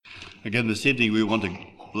Again, this evening we want to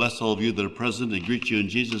bless all of you that are present and greet you in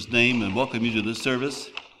Jesus' name and welcome you to this service.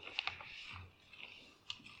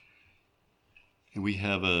 And we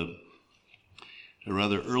have a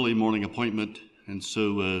rather early morning appointment, and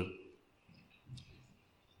so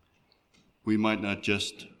we might not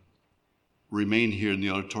just remain here in the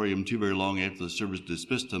auditorium too very long after the service is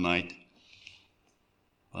dismissed tonight.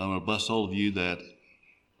 I want to bless all of you that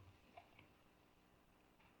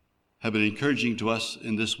have been encouraging to us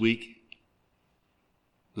in this week.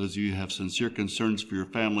 Those of you who have sincere concerns for your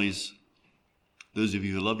families, those of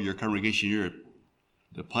you who love your congregation here at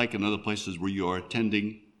the Pike and other places where you are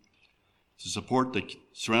attending, the support that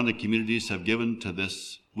surrounding communities have given to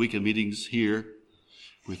this week of meetings here.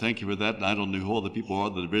 We thank you for that. And I don't know who all the people are,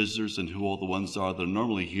 the visitors, and who all the ones are that are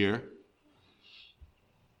normally here,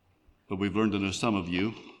 but we've learned to know some of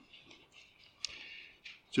you.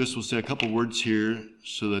 Just will say a couple words here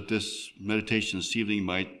so that this meditation this evening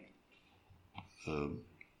might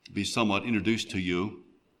be somewhat introduced to you.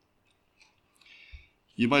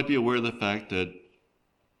 You might be aware of the fact that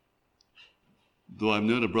though I've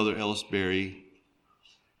known of Brother Ellis Beery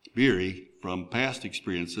from past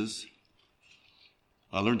experiences,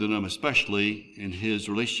 I learned to know him especially in his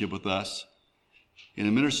relationship with us in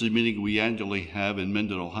a ministers' meeting we annually have in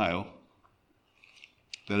Mendon, Ohio.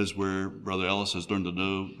 That is where Brother Ellis has learned to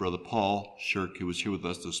know Brother Paul Shirk, who was here with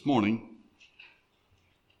us this morning.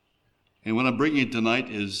 And what I'm bringing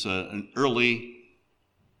tonight is an early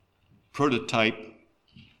prototype,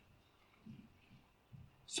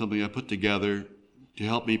 something I put together to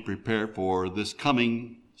help me prepare for this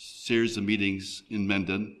coming series of meetings in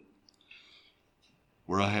Mendon,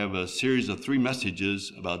 where I have a series of 3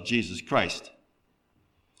 messages about Jesus Christ.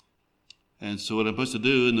 And so what I'm supposed to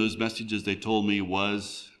do in those messages, they told me,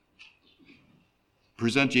 was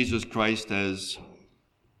present Jesus Christ as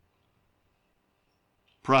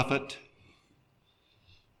prophet,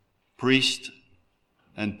 priest,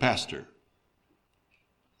 and pastor. Of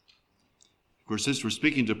course, since we're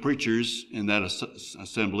speaking to preachers in that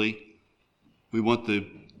assembly, we want the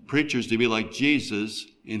preachers to be like Jesus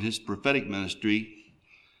in his prophetic ministry,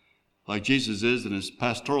 like Jesus is in his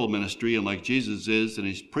pastoral ministry, and like Jesus is in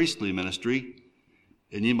his priestly ministry.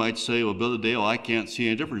 And you might say, well, Brother Dale, I can't see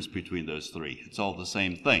any difference between those 3. It's all the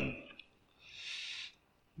same thing.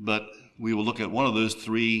 But we will look at one of those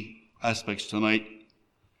 3 aspects tonight,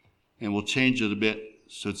 and we'll change it a bit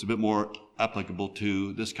so it's a bit more applicable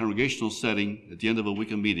to this congregational setting at the end of a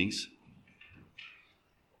week of meetings.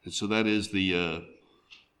 And so that is the,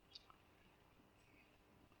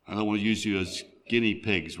 I don't want to use you as guinea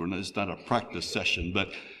pigs. It's not a practice session,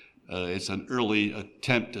 but it's an early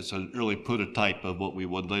attempt, it's an early prototype of what we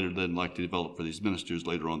would later then like to develop for these ministers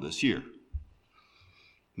later on this year.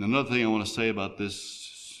 And another thing I want to say about this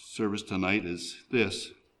service tonight is this.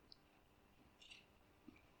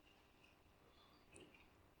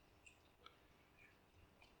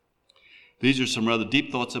 These are some rather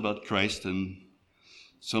deep thoughts about Christ, and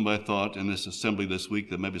somebody thought in this assembly this week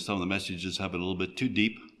that maybe some of the messages have been a little bit too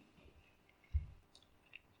deep.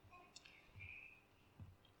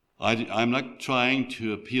 I'm not trying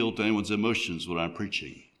to appeal to anyone's emotions when I'm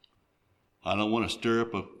preaching. I don't want to stir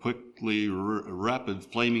up a quickly rapid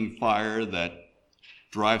flaming fire that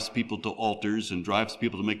drives people to altars and drives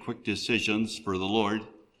people to make quick decisions for the Lord,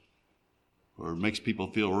 or makes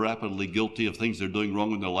people feel rapidly guilty of things they're doing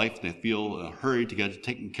wrong in their life. They feel hurried to get it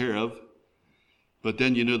taken care of. But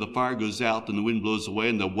then, the fire goes out and the wind blows away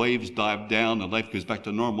and the waves dive down and life goes back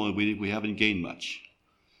to normal and we haven't gained much.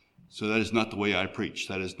 So that is not the way I preach.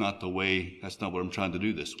 That's not what I'm trying to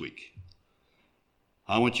do this week.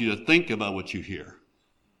 I want you to think about what you hear.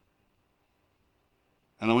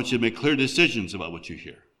 And I want you to make clear decisions about what you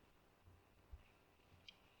hear.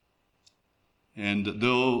 And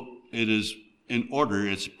though it is in order,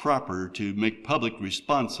 it's proper to make public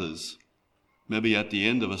responses, maybe at the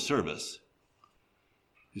end of a service,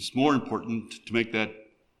 it's more important to make that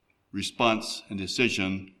response and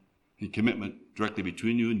decision and commitment directly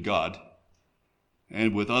between you and God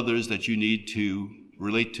and with others that you need to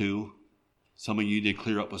relate to, something you need to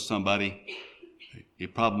clear up with somebody, a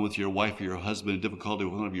problem with your wife or your husband, a difficulty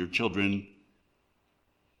with one of your children,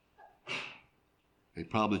 a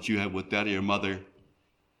problem that you have with daddy or mother.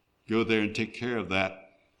 Go there and take care of that.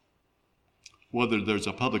 Whether there's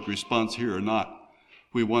a public response here or not,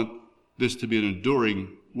 we want this to be an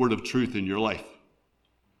enduring word of truth in your life.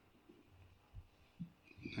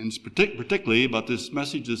 And it's particularly about this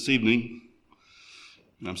message this evening,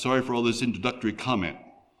 and I'm sorry for all this introductory comment.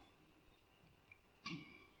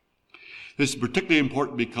 This is particularly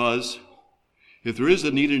important because if there is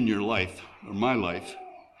a need in your life, or my life,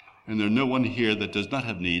 and there's no one here that does not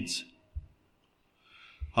have needs.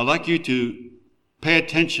 I'd like you to pay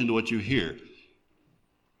attention to what you hear.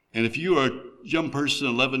 And if you are a young person,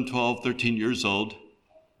 11, 12, 13 years old,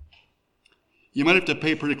 you might have to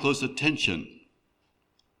pay pretty close attention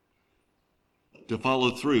to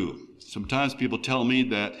follow through. Sometimes people tell me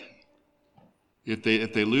that if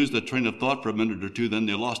they lose the train of thought for a minute or two, then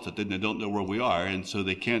they lost it. Then they don't know where we are, and so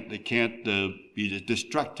they can't be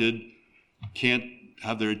distracted, can't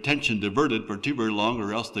have their attention diverted for too very long,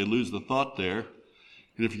 or else they lose the thought there.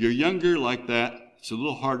 And if you're younger like that, it's a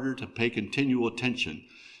little harder to pay continual attention,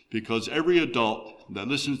 because every adult that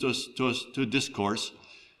listens to a discourse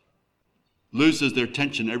loses their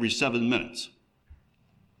attention every 7 minutes.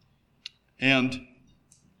 And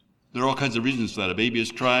there are all kinds of reasons for that. A baby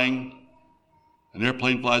is crying, an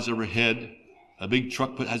airplane flies overhead, a big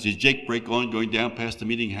truck has his jake brake on going down past the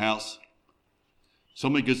meeting house.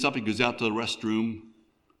 Somebody gets up and goes out to the restroom.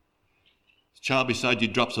 The child beside you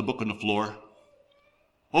drops a book on the floor.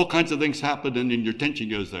 All kinds of things happen, and then your attention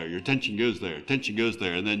goes there, attention goes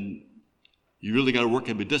there, and then you really got to work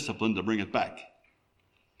and be disciplined to bring it back.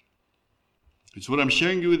 And so what I'm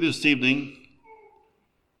sharing with you this evening,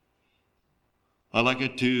 I'd like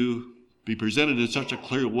it to be presented in such a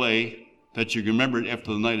clear way that you can remember it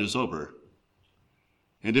after the night is over.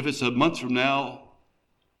 And if it's a month from now,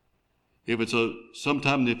 if it's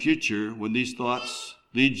sometime in the future when these thoughts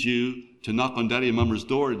lead you to knock on Daddy and Mama's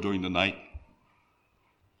door during the night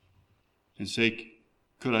and say,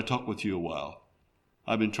 could I talk with you a while?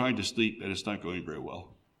 I've been trying to sleep and it's not going very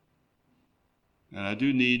well. And I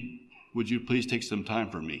do need, would you please take some time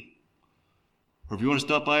for me? Or if you want to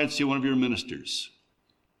stop by and see one of your ministers,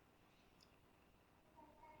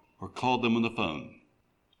 or call them on the phone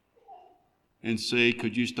and say,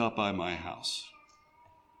 could you stop by my house?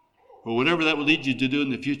 Or whatever that will lead you to do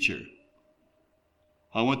in the future.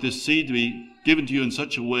 I want this seed to be given to you in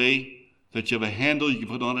such a way that you have a handle you can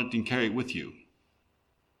put on it and carry it with you.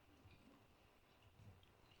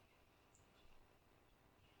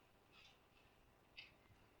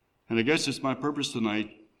 And I guess it's my purpose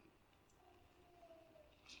tonight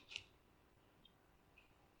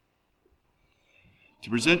to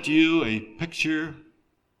present to you a picture,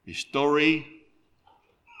 a story,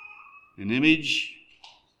 an image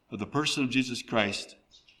of the person of Jesus Christ,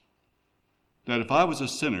 that if I was a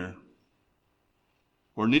sinner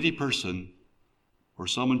or a needy person or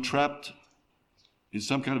someone trapped in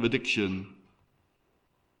some kind of addiction,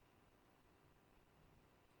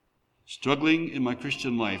 struggling in my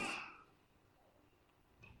Christian life,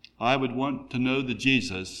 I would want to know the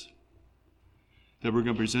Jesus that we're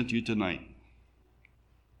going to present to you tonight.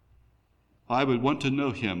 I would want to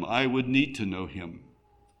know him. I would need to know him.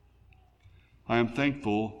 I am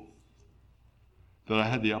thankful that I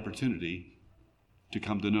had the opportunity to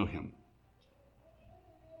come to know him.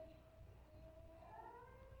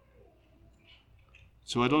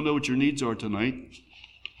 So I don't know what your needs are tonight.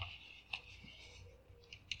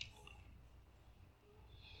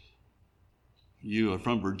 You are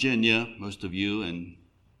from Virginia, most of you, and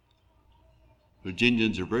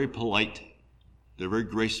Virginians are very polite. They're very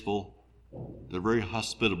graceful. They're very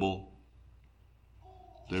hospitable.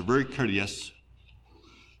 They're very courteous.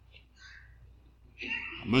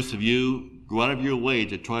 Most of you go out of your way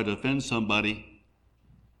to try to offend somebody.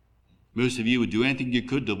 Most of you would do anything you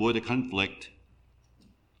could to avoid a conflict.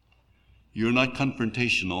 You're not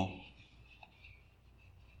confrontational.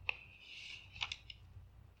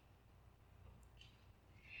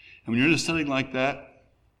 And when you're in a setting like that,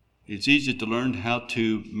 it's easy to learn how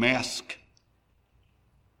to mask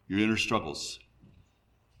your inner struggles.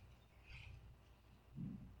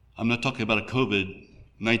 I'm not talking about a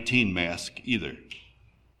COVID-19 mask either.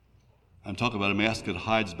 I'm talking about a mask that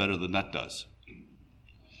hides better than that does.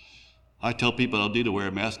 I tell people I don't need to wear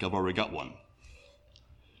a mask, I've already got one.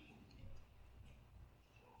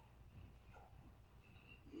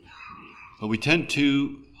 But we tend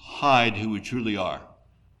to hide who we truly are.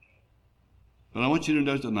 But I want you to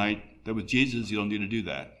know tonight that with Jesus, you don't need to do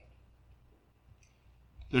that.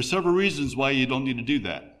 There's several reasons why you don't need to do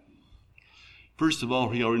that. First of all,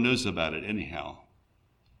 he already knows about it anyhow.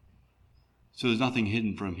 So there's nothing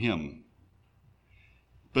hidden from him.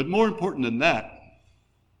 But more important than that,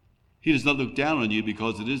 he does not look down on you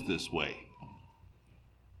because it is this way.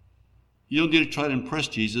 You don't need to try to impress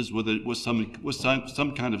Jesus with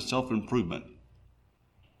some kind of self-improvement.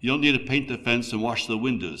 You don't need to paint the fence and wash the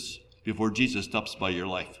windows before Jesus stops by your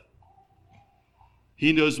life.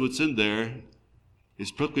 He knows what's in there. It's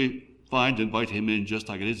perfectly fine to invite him in just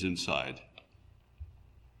like it is inside.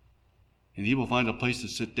 And he will find a place to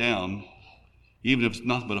sit down, even if it's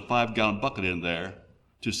nothing but a 5-gallon bucket in there,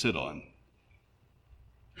 to sit on.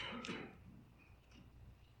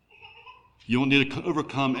 You won't need to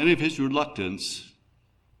overcome any of his reluctance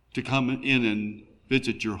to come in and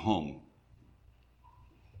visit your home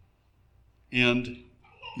and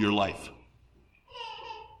your life.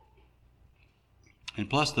 And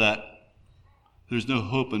plus that, there's no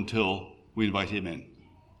hope until we invite him in.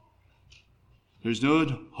 There's no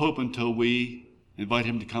hope until we invite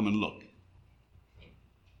him to come and look.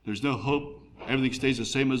 There's no hope. Everything stays the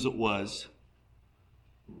same as it was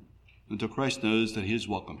until Christ knows that he is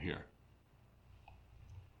welcome here.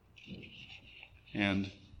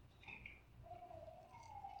 And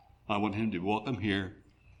I want him to be welcome here,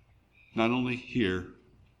 not only here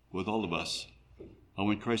with all of us. I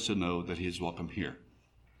want Christ to know that he is welcome here.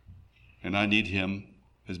 And I need him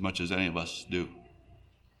as much as any of us do.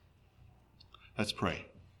 Let's pray.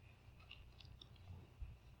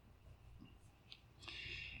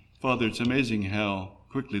 Father, it's amazing how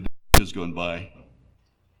quickly the week has gone by.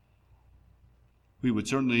 We would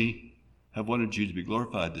certainly have wanted you to be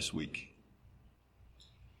glorified this week.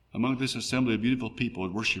 Among this assembly of beautiful people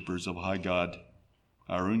and worshipers of a high God,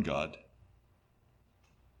 our own God.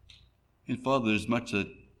 And Father, there's much that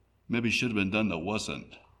maybe should have been done that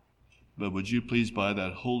wasn't. But would you please, by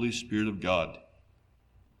that Holy Spirit of God,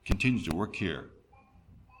 continue to work here.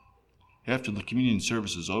 After the communion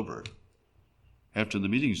service is over, after the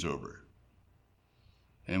meeting's over,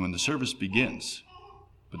 and when the service begins,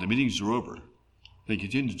 but the meetings are over, then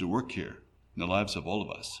continue to work here in the lives of all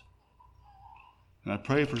of us. And I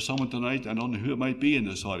pray for someone tonight, I don't know who it might be in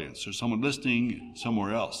this audience, or someone listening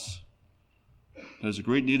somewhere else. There's a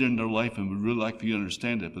great need in their life and would really like for you to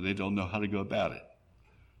understand it, but they don't know how to go about it.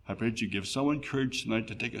 I pray that you give someone courage tonight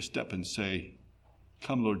to take a step and say,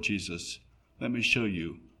 come, Lord Jesus, let me show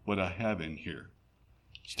you what I have in here.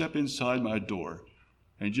 Step inside my door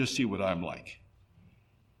and just see what I'm like.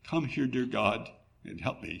 Come here, dear God, and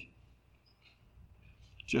help me,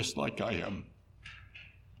 just like I am.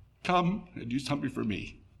 Come and do something for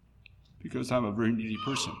me, because I'm a very needy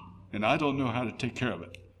person, and I don't know how to take care of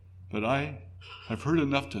it. But I have heard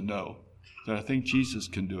enough to know that I think Jesus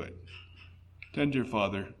can do it. Then, dear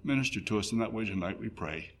Father, minister to us in that way tonight, we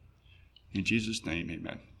pray. In Jesus' name,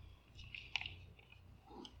 amen.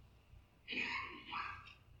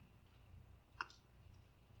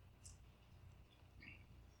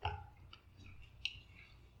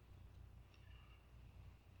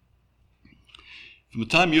 From the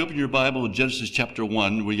time you open your Bible in Genesis chapter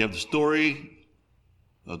 1, where you have the story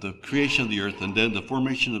of the creation of the earth and then the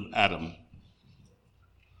formation of Adam,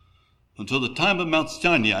 until the time of Mount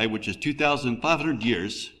Sinai, which is 2,500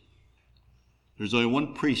 years, there's only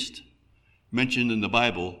one priest mentioned in the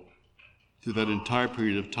Bible through that entire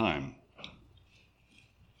period of time.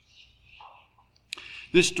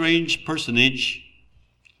 This strange personage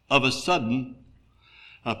of a sudden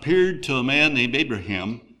appeared to a man named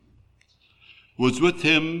Abraham, was with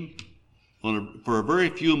him for a very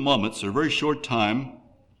few moments, or a very short time,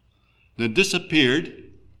 then disappeared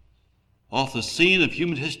off the scene of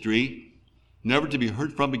human history, never to be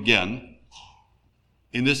heard from again,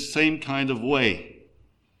 in this same kind of way.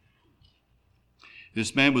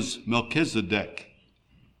 This man was Melchizedek.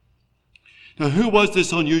 Now, who was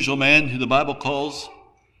this unusual man who the Bible calls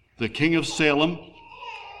the King of Salem?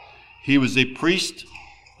 He was a priest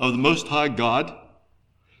of the Most High God.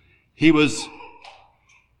 He was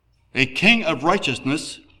a king of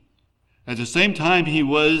righteousness. At the same time, he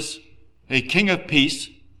was a king of peace.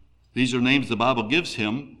 These are names the Bible gives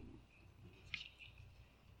him.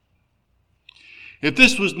 If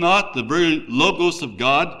this was not the very logos of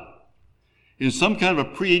God in some kind of a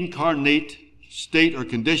pre-incarnate state or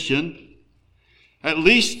condition, at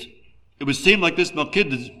least it would seem like this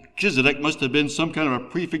Melchizedek must have been some kind of a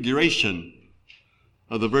prefiguration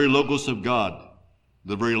of the very logos of God,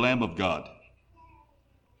 the very Lamb of God.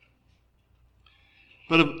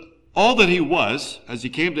 But of all that he was, as he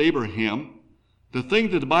came to Abraham, the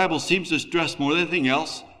thing that the Bible seems to stress more than anything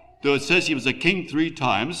else, though it says he was a king 3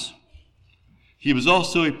 times, he was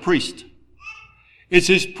also a priest. It's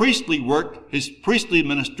his priestly work, his priestly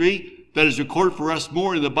ministry, that is recorded for us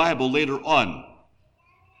more in the Bible later on.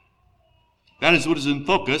 That is what is in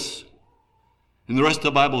focus in the rest of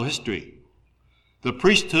the Bible history. The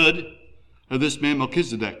priesthood of this man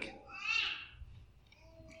Melchizedek.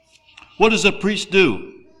 What does a priest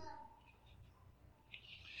do?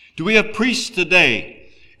 Do we have priests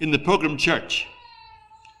today in the Pilgrim Church?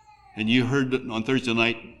 And you heard on Thursday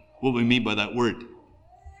night what we mean by that word.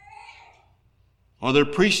 Are there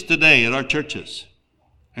priests today at our churches?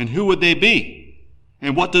 And who would they be?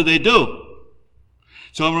 And what do they do?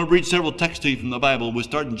 So I'm going to read several texts to you from the Bible. We'll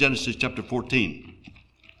start in Genesis chapter 14.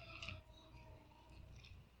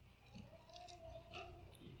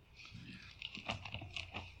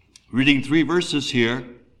 reading 3 verses here.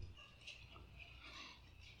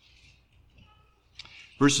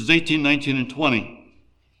 Verses 18, 19, and 20.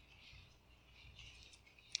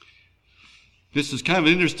 This is kind of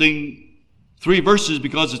an interesting 3 verses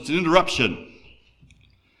because it's an interruption.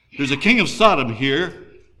 There's a king of Sodom here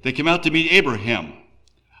that came out to meet Abraham.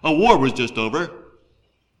 A war was just over.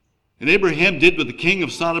 And Abraham did what the king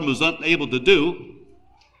of Sodom was unable to do.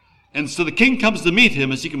 And so the king comes to meet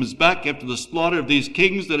him as he comes back after the slaughter of these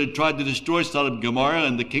kings that had tried to destroy Sodom and Gomorrah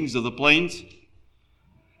and the kings of the plains.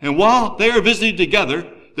 And while they are visiting together,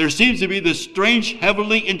 there seems to be this strange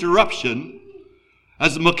heavenly interruption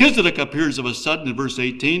as Melchizedek appears of a sudden in verse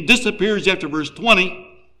 18, disappears after verse 20,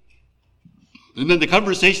 and then the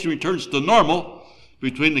conversation returns to normal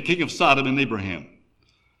between the king of Sodom and Abraham.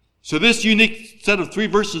 So this unique set of 3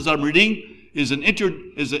 verses I'm reading is an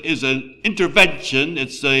intervention.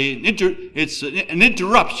 It's an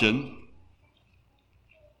interruption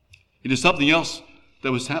into something else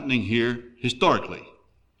that was happening here historically.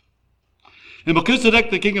 And Melchizedek,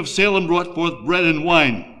 the king of Salem, brought forth bread and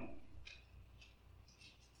wine.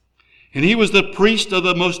 And he was the priest of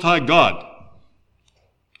the Most High God.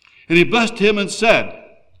 And he blessed him and said,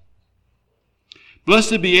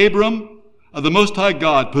 Blessed be Abram of the Most High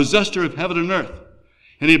God, possessor of heaven and earth.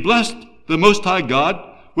 And he blessed the Most High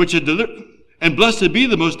God, and blessed be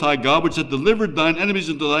the Most High God, which hath delivered thine enemies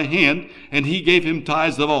into thy hand, and he gave him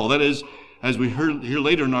tithes of all. That is, as we heard here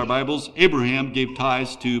later in our Bibles, Abraham gave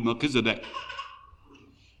tithes to Melchizedek.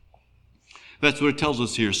 That's what it tells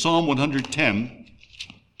us here. Psalm 110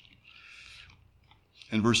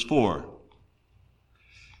 and verse 4.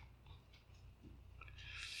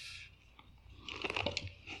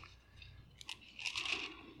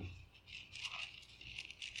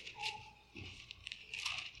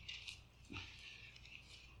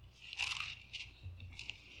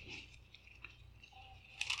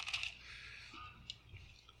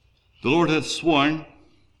 The Lord hath sworn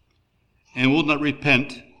and will not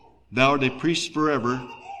repent. Thou art a priest forever,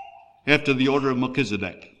 after the order of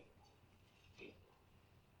Melchizedek.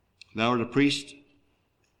 Thou art a priest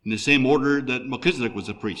in the same order that Melchizedek was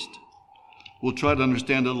a priest. We'll try to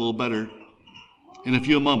understand that a little better in a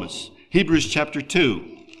few moments. Hebrews chapter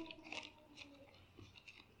 2.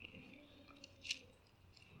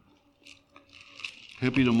 I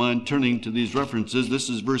hope you don't mind turning to these references. This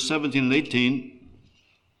is verse 17 and 18.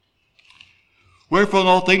 Wherefore in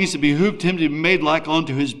all things it behooved him to be made like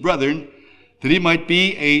unto his brethren, that he might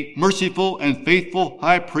be a merciful and faithful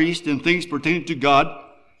high priest in things pertaining to God,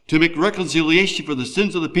 to make reconciliation for the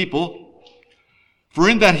sins of the people. For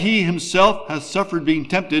in that he himself hath suffered being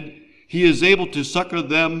tempted, he is able to succor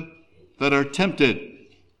them that are tempted.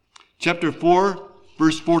 Chapter 4,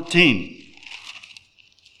 verse 14.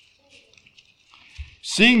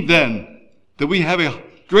 Seeing then that we have a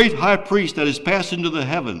great high priest that is passed into the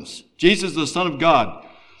heavens, Jesus the Son of God,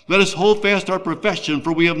 let us hold fast our profession,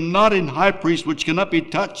 for we have not an high priest which cannot be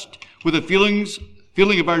touched with the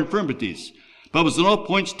feeling of our infirmities, but was in all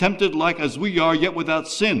points tempted like as we are, yet without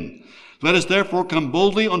sin. Let us therefore come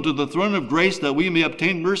boldly unto the throne of grace, that we may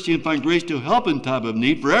obtain mercy and find grace to help in time of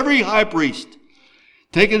need. For every high priest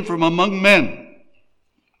taken from among men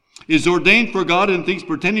is ordained for God in things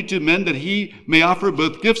pertaining to men, that he may offer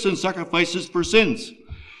both gifts and sacrifices for sins,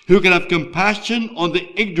 who can have compassion on the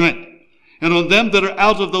ignorant and on them that are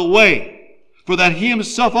out of the way, for that he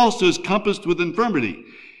himself also is compassed with infirmity.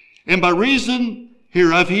 And by reason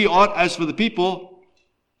hereof he ought, as for the people,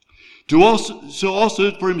 to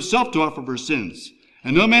also for himself to offer for sins.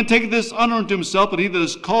 And no man taketh this honor unto himself, but he that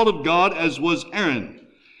is called of God, as was Aaron.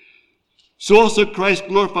 So also Christ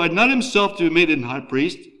glorified not himself to be made an high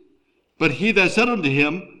priest, but he that said unto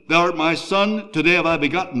him, Thou art my son, today have I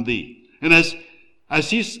begotten thee. And as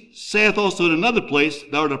he saith also in another place,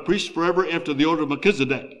 Thou art a priest forever after the order of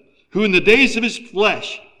Melchizedek, who in the days of his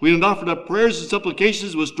flesh, when he had offered up prayers and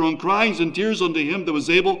supplications with strong cryings and tears unto him that was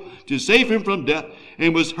able to save him from death,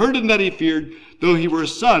 and was heard in that he feared, though he were a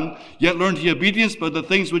son, yet learned he obedience by the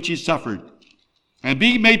things which he suffered. And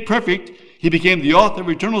being made perfect, he became the author of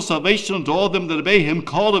eternal salvation unto all them that obey him,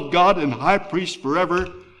 called of God and high priest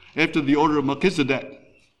forever after the order of Melchizedek.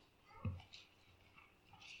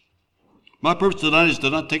 My purpose tonight is to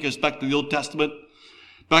not take us back to the Old Testament,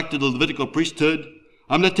 back to the Levitical priesthood.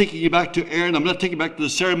 I'm not taking you back to Aaron. I'm not taking you back to the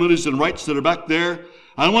ceremonies and rites that are back there.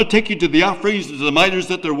 I don't want to take you to the offerings, to the mitres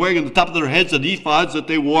that they're wearing on the top of their heads, and ephods that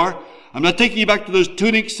they wore. I'm not taking you back to those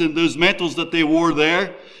tunics and those mantles that they wore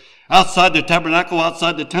there, outside the tabernacle,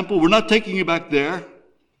 outside the temple. We're not taking you back there.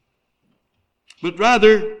 But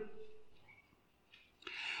rather,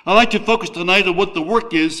 I'd like to focus tonight on what the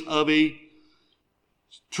work is of a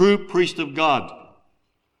true priest of God.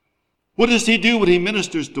 What does he do when he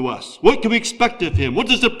ministers to us? What can we expect of him? What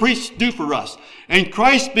does the priest do for us? And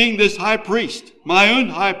Christ being this high priest, my own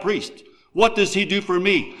high priest, what does he do for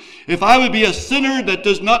me? If I would be a sinner that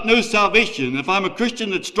does not know salvation, if I'm a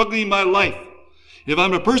Christian that's struggling in my life, if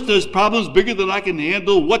I'm a person that has problems bigger than I can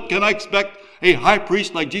handle, what can I expect a high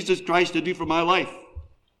priest like Jesus Christ to do for my life?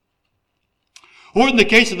 Or in the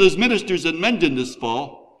case of those ministers at Menden this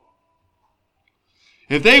fall,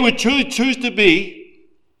 if they would truly choose to be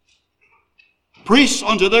priests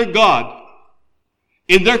unto their God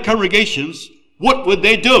in their congregations, what would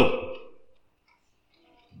they do?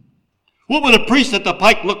 What would a priest at the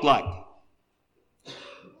Pike look like?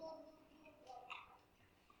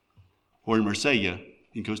 Or in Marsella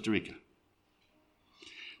in Costa Rica?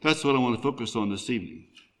 That's what I want to focus on this evening.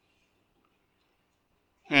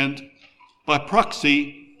 And by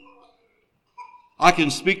proxy, I can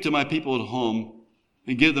speak to my people at home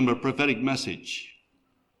and give them a prophetic message.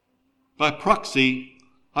 By proxy,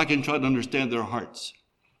 I can try to understand their hearts.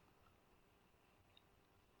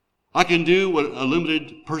 I can do what a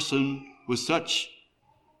limited person with such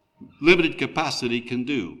limited capacity can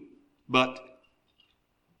do. But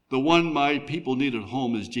the one my people need at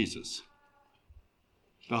home is Jesus.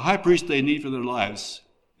 The high priest they need for their lives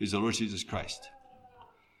is the Lord Jesus Christ.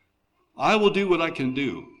 I will do what I can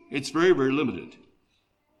do. It's very, very limited.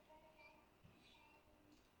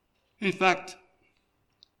 In fact,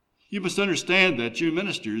 you must understand that your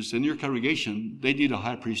ministers and your congregation, they need a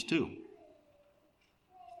high priest too.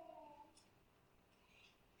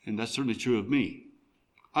 And that's certainly true of me.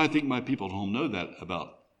 I think my people at home know that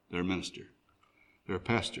about their minister, their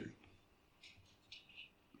pastor.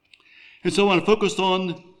 And so I want to focus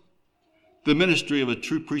on the ministry of a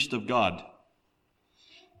true priest of God.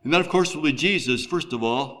 And that, of course, will be Jesus, first of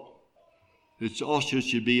all. It also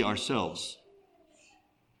should be ourselves.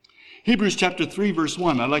 Hebrews chapter 3, verse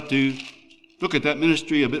 1. I'd like to look at that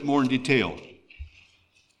ministry a bit more in detail.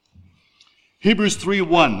 Hebrews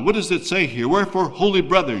 3:1. What does it say here? Wherefore, holy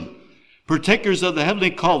brethren, partakers of the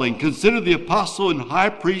heavenly calling, consider the apostle and high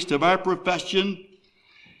priest of our profession,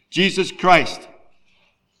 Jesus Christ.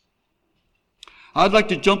 I'd like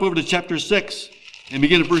to jump over to chapter 6 and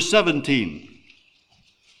begin at verse 17.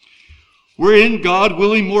 Wherein God,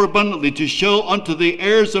 willing more abundantly to show unto the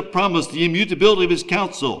heirs of promise the immutability of his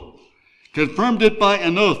counsel, confirmed it by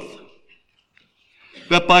an oath,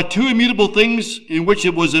 that by two immutable things in which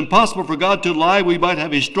it was impossible for God to lie, we might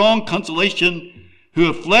have a strong consolation, who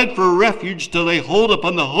have fled for refuge to lay hold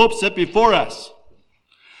upon the hope set before us.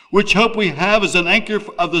 Which hope we have as an anchor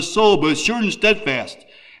of the soul, both sure and steadfast,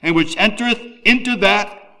 and which entereth into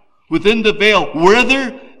that within the veil,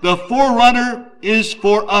 whither the forerunner is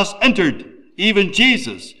for us entered, even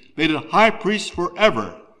Jesus, made a high priest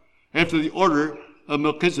forever, after the order of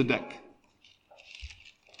Melchizedek.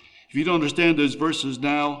 If you don't understand those verses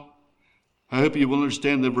now, I hope you will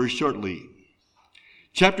understand them very shortly.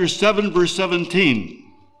 Chapter 7, verse 17.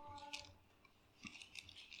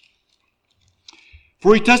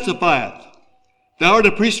 For he testifieth, thou art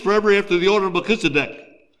a priest forever after the order of Melchizedek.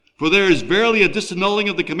 For there is verily a disannulling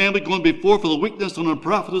of the commandment going before for the weakness and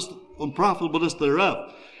unprofitableness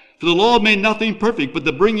thereof. For the law made nothing perfect, but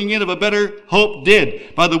the bringing in of a better hope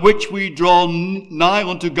did, by the which we draw nigh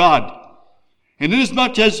unto God. And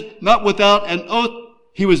inasmuch as not without an oath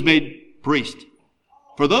he was made priest.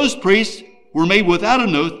 For those priests were made without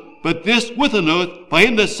an oath, but this with an oath, by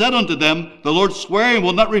him that said unto them, the Lord sware and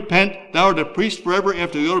will not repent, thou art a priest forever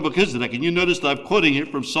after the order of Melchizedek. And you notice that I'm quoting here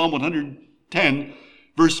from Psalm 110,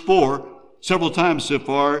 verse 4, several times so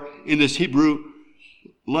far in this Hebrew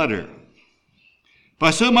letter. By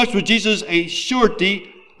so much was Jesus a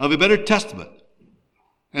surety of a better testament.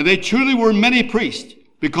 And they truly were many priests,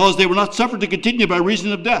 because they were not suffered to continue by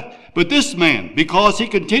reason of death. But this man, because he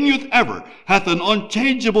continueth ever, hath an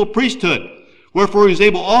unchangeable priesthood. Wherefore he is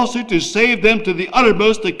able also to save them to the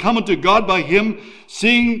uttermost that come unto God by him,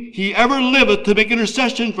 seeing he ever liveth to make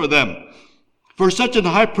intercession for them. For such an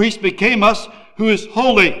high priest became us, who is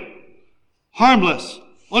holy, harmless,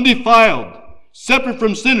 undefiled, separate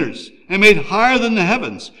from sinners, and made higher than the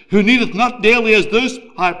heavens, who needeth not daily as those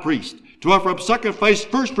high priests to offer up sacrifice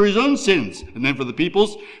first for his own sins, and then for the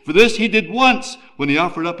people's. For this he did once, when he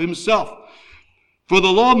offered up himself. For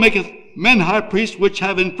the law maketh men high priests which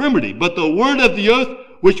have infirmity, but the word of the oath,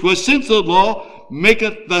 which was since the law,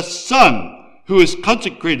 maketh the Son, who is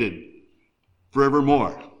consecrated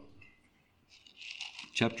forevermore.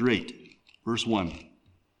 Chapter 8, verse 1.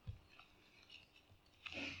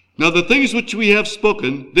 Now the things which we have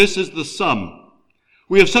spoken, this is the sum.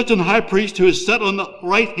 We have such an high priest who is set on the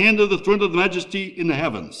right hand of the throne of the majesty in the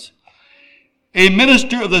heavens, a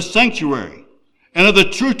minister of the sanctuary, and of the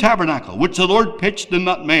true tabernacle, which the Lord pitched and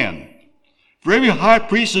not man. For every high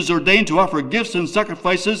priest is ordained to offer gifts and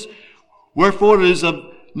sacrifices, wherefore it is of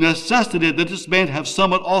necessity that this man have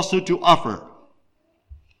somewhat also to offer.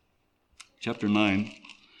 Chapter 9,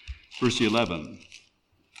 verse 11.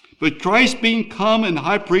 But Christ being come and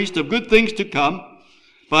high priest of good things to come,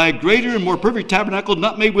 by a greater and more perfect tabernacle,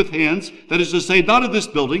 not made with hands, that is to say, not of this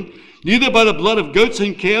building, neither by the blood of goats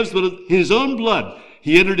and calves, but of his own blood,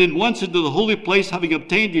 he entered in once into the holy place, having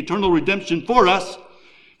obtained eternal redemption for us.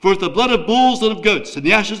 For if the blood of bulls and of goats, and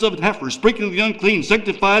the ashes of heifers, sprinkling the unclean,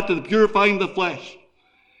 sanctifieth to the purifying of the flesh,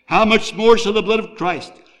 how much more shall the blood of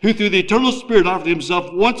Christ, who through the eternal Spirit offered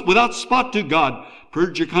himself once without spot to God,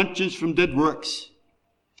 purge your conscience from dead works,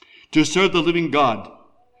 to serve the living God.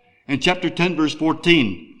 And chapter 10, verse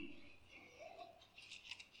 14.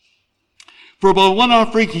 For by one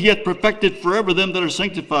offering he hath perfected forever them that are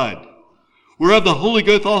sanctified, whereof the Holy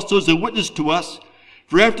Ghost also is a witness to us.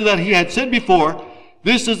 For after that he had said before,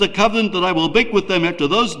 this is the covenant that I will make with them after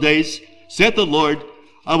those days, saith the Lord,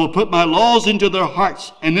 I will put my laws into their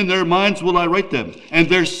hearts, and in their minds will I write them, and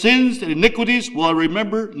their sins and iniquities will I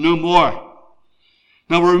remember no more.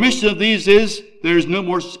 Now a remission of these is, there is no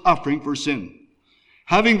more offering for sin.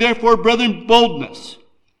 Having therefore, brethren, boldness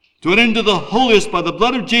to enter into the holiest by the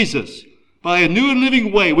blood of Jesus, by a new and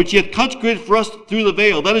living way, which he hath consecrated for us through the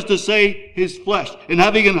veil, that is to say, his flesh, and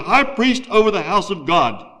having an high priest over the house of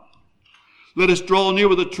God, let us draw near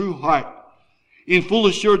with a true heart, in full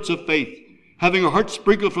assurance of faith, having our hearts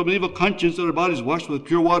sprinkled from an evil conscience and our bodies washed with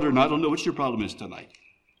pure water. And I don't know what your problem is tonight.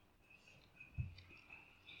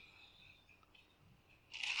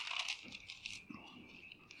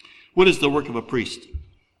 What is the work of a priest?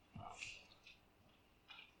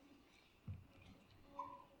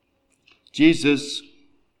 Jesus,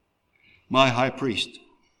 my high priest.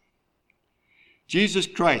 Jesus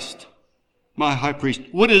Christ, my high priest.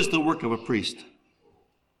 What is the work of a priest?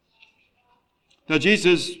 Now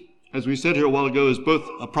Jesus, as we said here a while ago, is both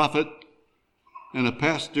a prophet and a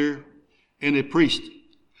pastor and a priest.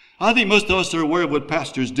 I think most of us are aware of what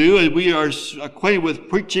pastors do, and we are acquainted with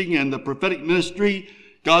preaching and the prophetic ministry,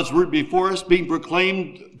 God's word before us being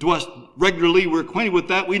proclaimed to us regularly. We're acquainted with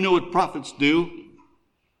that. We know what prophets do.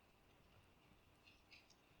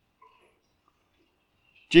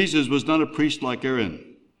 Jesus was not a priest like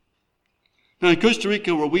Aaron. Now in Costa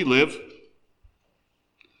Rica, where we live,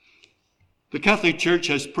 the Catholic Church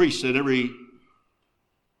has priests in every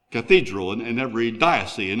cathedral and in every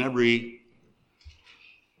diocese, in every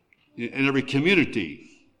community.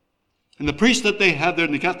 And the priests that they have there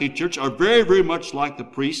in the Catholic Church are very, very much like the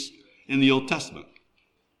priests in the Old Testament.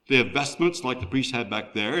 They have vestments like the priests had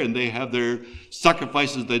back there, and they have their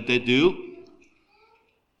sacrifices that they do,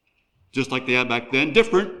 just like they had back then.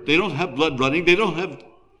 Different. They don't have blood running. They don't have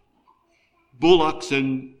bullocks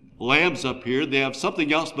and lambs up here. They have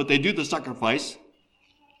something else, but they do the sacrifice.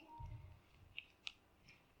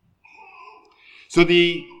 So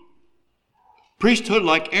the priesthood,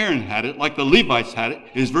 like Aaron had it, like the Levites had it,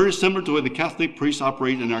 is very similar to the way the Catholic priests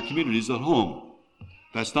operate in our communities at home.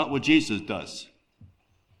 That's not what Jesus does.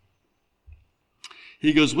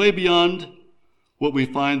 He goes way beyond what we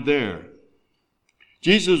find there.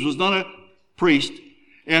 Jesus was not a priest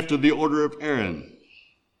after the order of Aaron.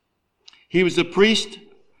 He was a priest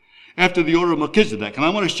after the order of Melchizedek. And I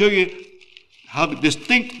want to show you how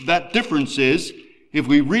distinct that difference is if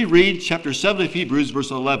we reread chapter 7 of Hebrews, verse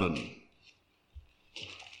 11.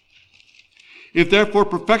 If therefore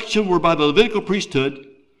perfection were by the Levitical priesthood,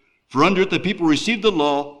 for under it the people received the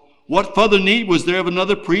law, what further need was there of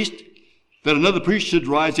another priest, that another priest should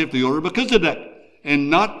rise after the order of Melchizedek, and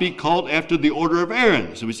not be called after the order of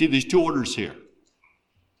Aaron? So we see these two orders here.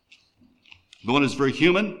 The one is very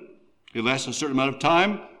human. It lasts a certain amount of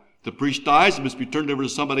time. The priest dies. It must be turned over to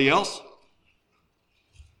somebody else.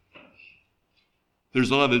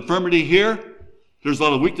 There's a lot of infirmity here. There's a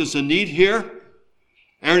lot of weakness and need here.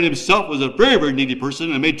 Aaron himself was a very, very needy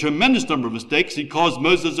person and made a tremendous number of mistakes. He caused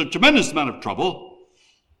Moses a tremendous amount of trouble.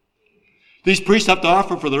 These priests have to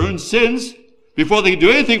offer for their own sins before they can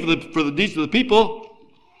do anything for the needs of the people.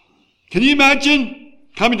 Can you imagine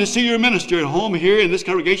coming to see your minister at home here in this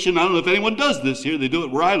congregation? I don't know if anyone does this here. They do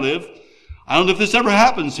it where I live. I don't know if this ever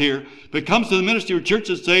happens here, but comes to the ministry of church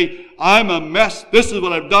and say, I'm a mess. This is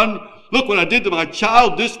what I've done. Look what I did to my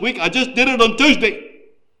child this week. I just did it on Tuesday.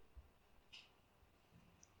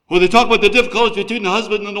 Or they talk about the difficulties between the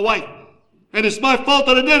husband and the wife. And it's my fault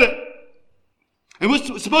that I did it.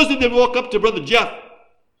 And supposing they walk up to Brother Jeff,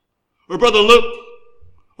 or Brother Luke,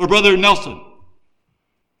 or Brother Nelson.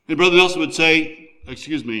 And Brother Nelson would say,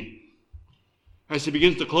 excuse me, as he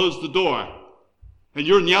begins to close the door, and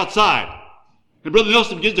you're on the outside, And Brother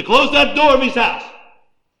Nelson begins to close that door of his house.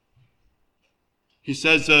 He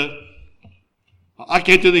says, I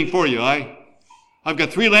can't do anything for you. I've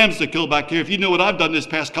got 3 lambs to kill back here. If you know what I've done this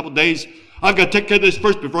past couple of days, I've got to take care of this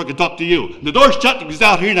first before I can talk to you. The door's shut, and he's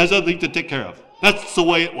out here and has other things to take care of. That's the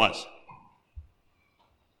way it was.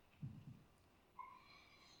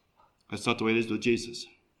 That's not the way it is with Jesus.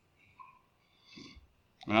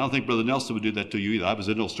 And I don't think Brother Nelson would do that to you either. I was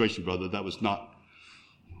an illustration, brother. That was not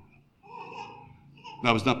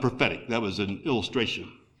prophetic. That was an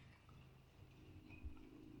illustration.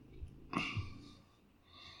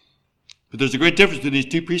 But there's a great difference in these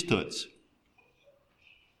 2 priesthoods.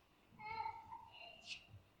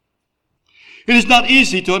 It is not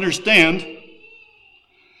easy to understand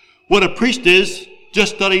what a priest is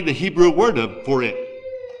just studying the Hebrew word for it.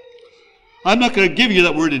 I'm not going to give you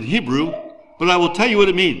that word in Hebrew, but I will tell you what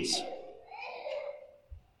it means.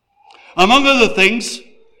 Among other things,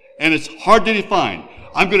 and it's hard to define,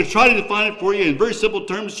 I'm going to try to define it for you in very simple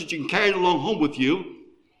terms so that you can carry it along home with you.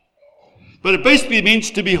 But it basically means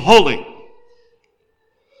to be holy.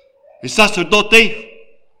 A sacerdote,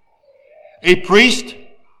 a priest.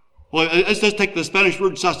 Well, let's just take the Spanish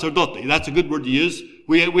word sacerdote. That's a good word to use.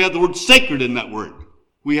 We have the word sacred in that word.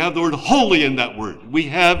 We have the word holy in that word. We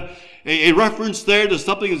have a reference there to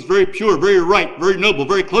something that's very pure, very right, very noble,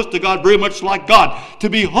 very close to God, very much like God. To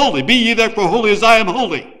be holy. Be ye therefore holy as I am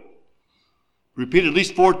holy. Repeated at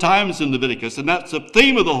least 4 times in Leviticus, and that's the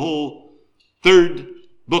theme of the whole 3rd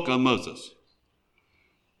book of Moses.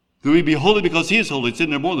 Do we be holy because he is holy? It's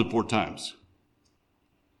in there more than 4 times.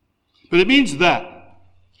 But it means that.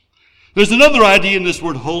 There's another idea in this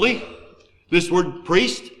word holy, this word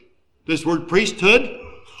priest, this word priesthood.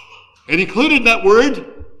 And included in that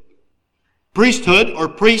word, priesthood or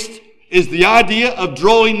priest, is the idea of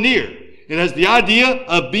drawing near. It has the idea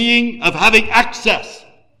of having access.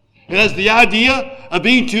 It has the idea of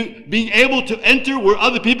being able to enter where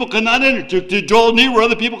other people cannot enter, to draw near where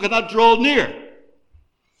other people cannot draw near.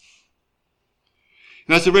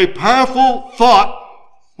 And that's a very powerful thought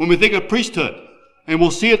when we think of priesthood. And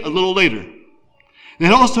we'll see it a little later. And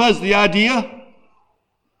it also has the idea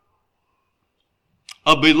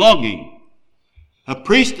of belonging. A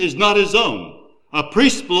priest is not his own. A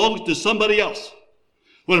priest belongs to somebody else.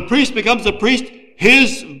 When a priest becomes a priest,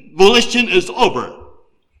 his volition is over.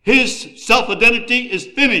 His self-identity is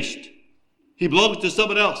finished. He belongs to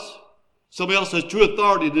someone else. Somebody else has true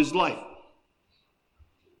authority in his life.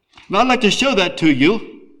 Now, I'd like to show that to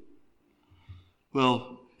you.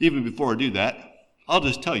 Well, even before I do that, I'll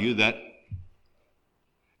just tell you that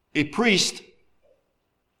a priest,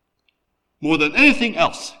 more than anything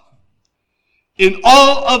else, in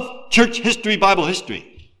all of church history, Bible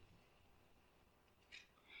history,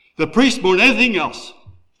 the priest, more than anything else,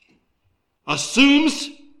 assumes,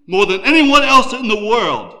 more than anyone else in the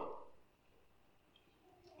world,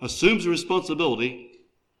 assumes the responsibility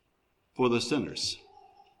for the sinners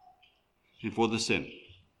and for the sin.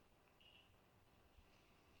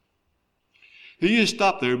 Now you just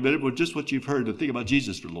stop there a minute with just what you've heard and think about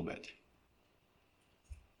Jesus for a little bit.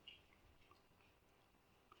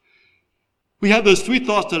 We have those 3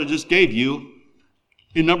 thoughts that I just gave you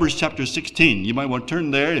in Numbers chapter 16. You might want to turn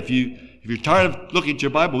there. If you're tired of looking at your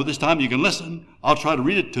Bible this time, you can listen. I'll try to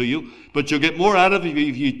read it to you. But you'll get more out of it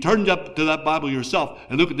if you turn up to that Bible yourself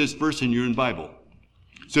and look at this verse in your own Bible.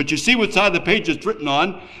 So that you see what side of the page it's written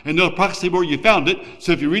on and know approximately where you found it.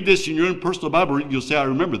 So if you read this in your own personal Bible reading, you'll say, I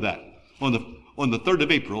remember that. On the 3rd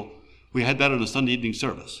of April, we had that on a Sunday evening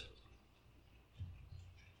service.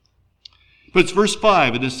 But it's verse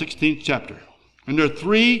 5 in the 16th chapter. And there are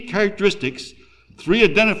 3 characteristics, 3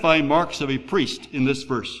 identifying marks of a priest in this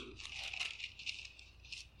verse.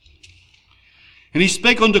 And he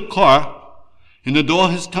spake unto Korah in the door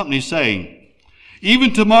of his company, saying,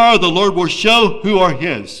 Even tomorrow the Lord will show who are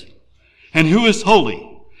his, and who is holy,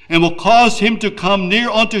 and will cause him to come near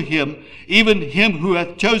unto him, even him who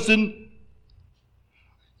hath chosen.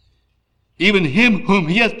 Even him whom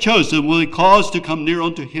he hath chosen will he cause to come near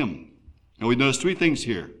unto him. Now we notice 3 things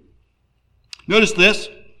here. Notice this.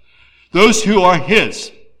 Those who are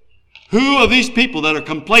his. Who of these people that are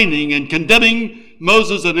complaining and condemning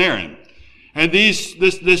Moses and Aaron? And this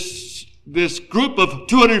group of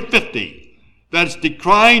 250 that's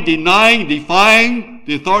decrying, denying, defying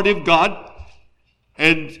the authority of God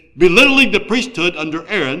and belittling the priesthood under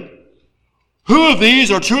Aaron. Who of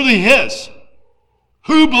these are truly his?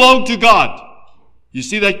 Who belong to God? You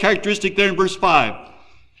see that characteristic there in verse 5.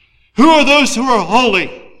 Who are those who are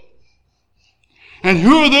holy? And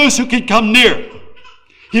who are those who can come near?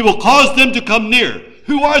 He will cause them to come near.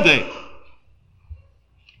 Who are they?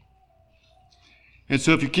 And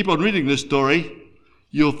so if you keep on reading this story,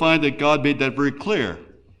 you'll find that God made that very clear,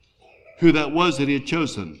 who that was that he had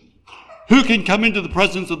chosen. Who can come into the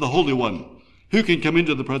presence of the Holy One? Who can come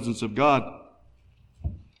into the presence of God?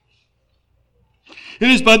 It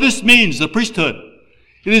is by this means the priesthood.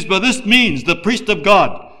 It is by this means the priest of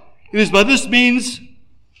God. It is by this means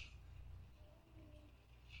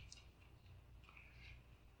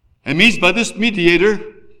by this mediator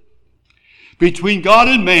between God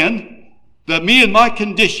and man that me and my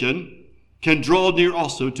condition can draw near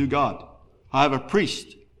also to God. I have a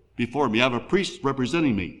priest before me. I have a priest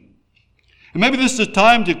representing me. And maybe this is a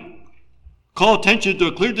time to call attention to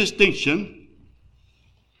a clear distinction.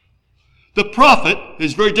 The prophet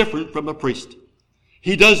is very different from a priest.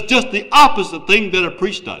 He does just the opposite thing that a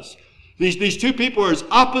priest does. These two people are as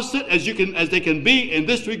opposite as they can be in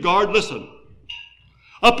this regard. Listen.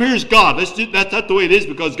 Up here is God. That's not the way it is,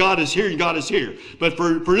 because God is here and God is here. But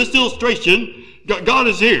for this illustration, God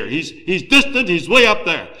is here. He's distant. He's way up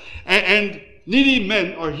there. And needy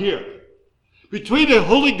men are here. Between a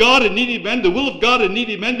holy God and needy men, the will of God and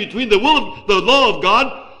needy men, between the law of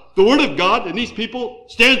God, the word of God, and these people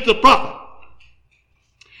stands the prophet.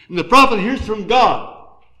 And the prophet hears from God.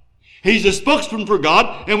 He's a spokesman for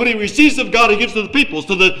God, and when he receives of God, he gives to the people.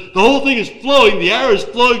 So the whole thing is flowing. The arrow is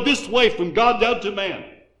flowing this way from God down to man.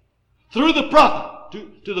 Through the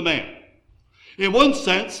prophet to the man. In one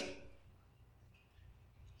sense,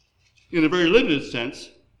 in a very limited sense,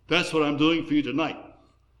 that's what I'm doing for you tonight.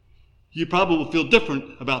 You probably will feel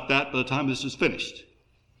different about that by the time this is finished.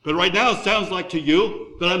 But right now it sounds like to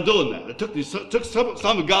you that I'm doing that. I took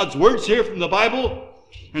some of God's words here from the Bible,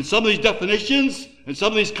 and some of these definitions, and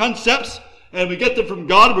some of these concepts, and we get them from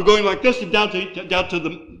God, and we're going like this and down to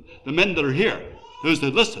the men that are here. Those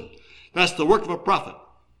that listen. That's the work of a prophet.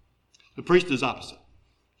 The priest is opposite.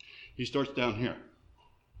 He starts down here.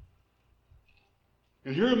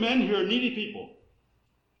 And here are men, here are needy people.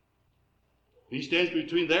 He stands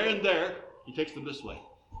between there and there. He takes them this way.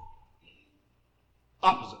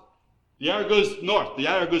 Opposite. The arrow goes north. The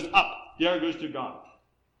arrow goes up. The arrow goes to God.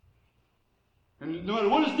 And no matter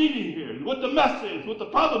what is needed here, and what the mess is, what the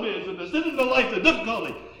problem is, and the sin in the life, the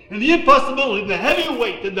difficulty, and the impossibility, and the heavy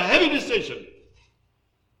weight, and the heavy decision,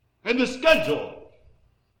 and the schedule,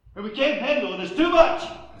 and we can't handle it, it's too much.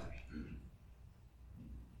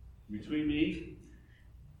 Between me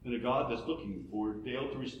and a God that's looking for Dale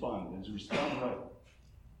to respond, and to respond right,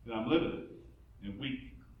 and I'm limited, and weak,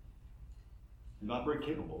 and not very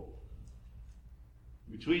capable.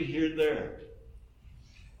 Between here and there,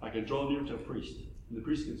 I can draw near to a priest. And the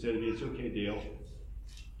priest can say to me, it's okay, Dale.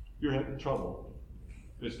 You're having trouble.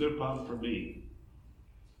 It's no problem for me.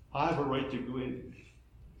 I have a right to go in.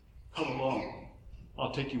 Come along. I'll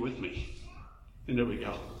take you with me. And there we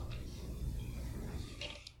go.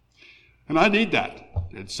 And I need that.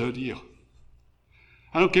 And so do you.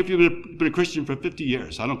 I don't care if you've been a Christian for 50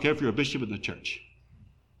 years. I don't care if you're a bishop in the church.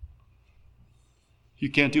 You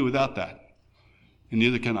can't do without that. And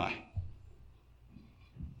neither can I.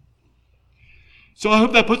 So I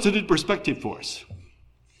hope that puts it in perspective for us.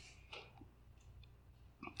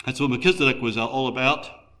 That's what Melchizedek was all about.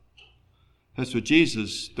 That's what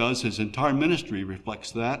Jesus does. His entire ministry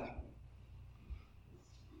reflects that.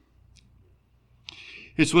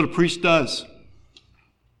 It's what a priest does.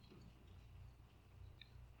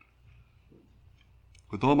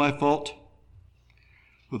 With all my fault,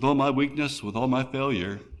 with all my weakness, with all my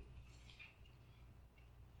failure,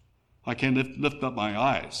 I can't lift up my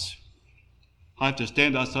eyes. I have to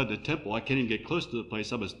stand outside the temple. I can't even get close to the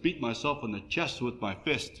place. I must beat myself on the chest with my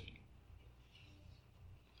fist.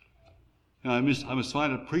 And I must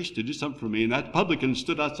find a priest to do something for me. And that publican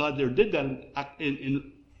stood outside there, did that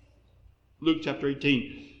in Luke chapter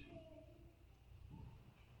 18.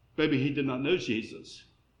 Maybe he did not know Jesus.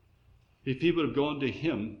 If he would have gone to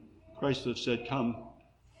him, Christ would have said, come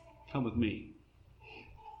with me.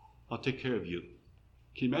 I'll take care of you.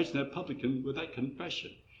 Can you imagine that publican with that confession?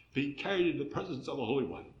 Being carried into the presence of the Holy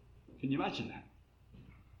One. Can you imagine that?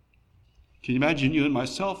 Can you imagine you and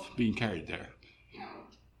myself being carried there?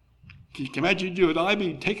 Can you imagine you and I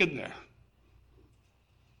being taken there?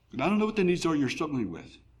 And I don't know what the needs are you're struggling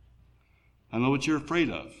with. I don't know what you're afraid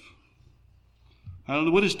of. I don't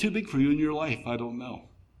know what is too big for you in your life. I don't know.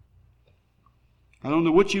 I don't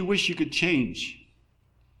know what you wish you could change.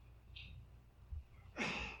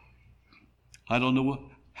 I don't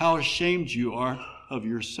know how ashamed you are of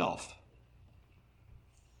yourself.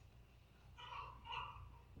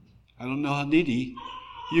 I don't know how needy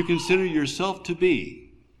you consider yourself to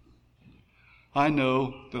be. I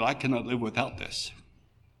know that I cannot live without this.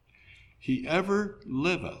 He ever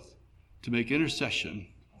liveth to make intercession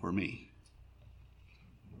for me.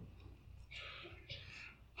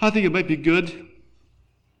 I think it might be good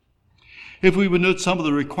if we would note some of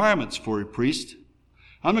the requirements for a priest.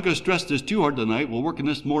 I'm not going to stress this too hard tonight. We'll work on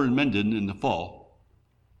this more in Menden in the fall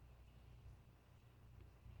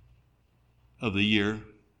of the year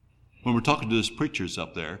when we're talking to those preachers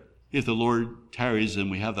up there, if the Lord tarries and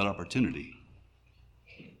we have that opportunity.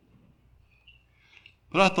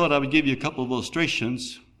 But I thought I would give you a couple of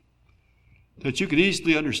illustrations that you could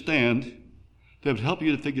easily understand that would help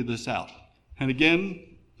you to figure this out. And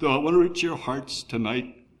again, though I want to reach your hearts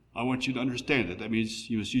tonight, I want you to understand it. That means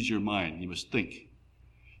you must use your mind. You must think.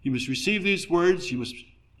 You must receive these words. You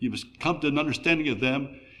must come to an understanding of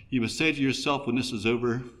them. You must say to yourself when this is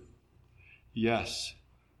over, yes,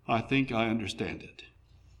 I think I understand it.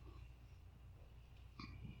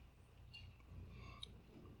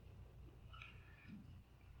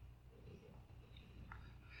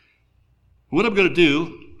 What I'm going to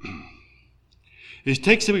do is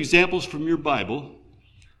take some examples from your Bible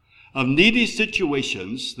of needy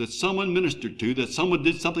situations that someone ministered to, that someone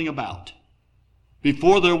did something about.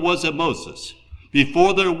 Before there was a Moses,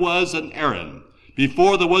 before there was an Aaron,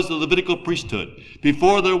 before there was the Levitical priesthood,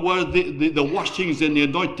 before there were the washings and the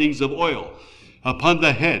anointings of oil upon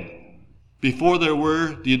the head, before there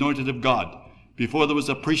were the anointed of God, before there was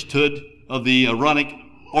a priesthood of the Aaronic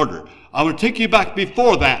order. I will take you back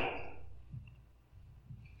before that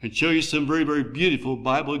and show you some very, very beautiful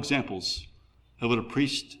Bible examples of what a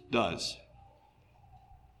priest does.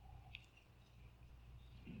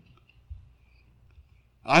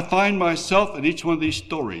 I find myself in each one of these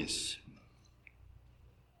stories.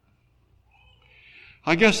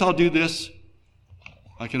 I guess I'll do this.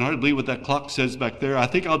 I can hardly believe what that clock says back there. I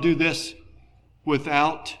think I'll do this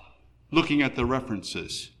without looking at the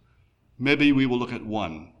references. Maybe we will look at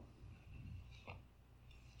one.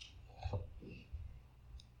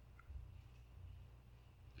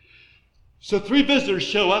 So 3 visitors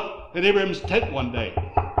show up at Abraham's tent one day.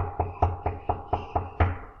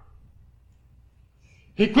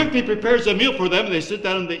 He quickly prepares a meal for them, and they sit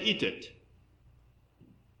down and they eat it.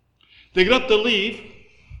 They get up to leave,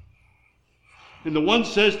 and the one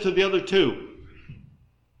says to the other 2,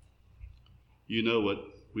 you know what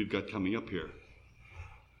we've got coming up here.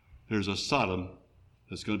 There's a Sodom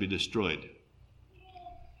that's going to be destroyed.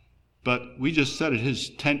 But we just sat at his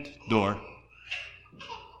tent door,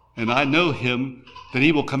 and I know him, that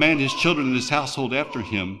he will command his children and his household after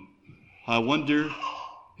him. I wonder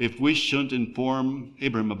if we shouldn't inform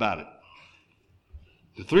Abraham about it.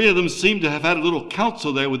 The 3 of them seemed to have had a little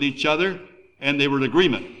counsel there with each other, and they were in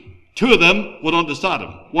agreement. 2 of them went on to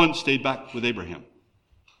Sodom. 1 stayed back with Abraham.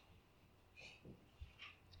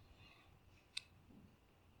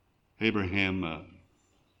 Abraham,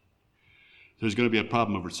 there's going to be a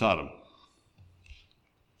problem over Sodom.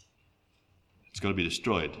 It's going to be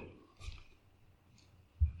destroyed.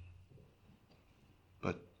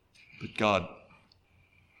 But God,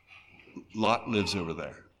 Lot lives over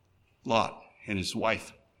there. Lot and his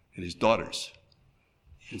wife and his daughters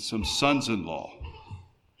and some sons-in-law.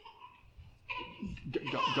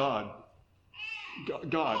 God,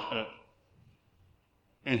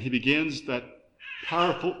 and he begins that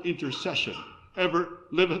powerful intercession. Ever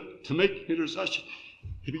liveth to make intercession.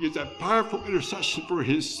 He begins that powerful intercession for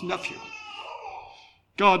his nephew.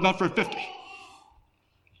 God, not for 50.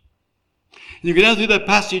 You can now do that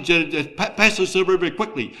passage, and it passes over very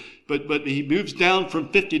quickly. But he moves down from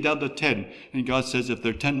 50 down to 10. And God says, if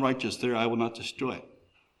there are 10 righteous there, I will not destroy it.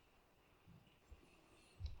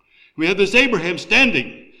 We have this Abraham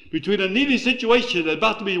standing between a needy situation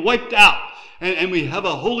about to be wiped out. And we have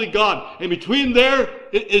a holy God. And between there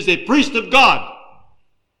is a priest of God.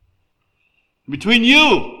 Between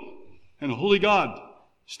you and a holy God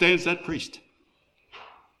stands that priest.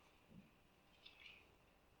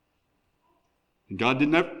 And God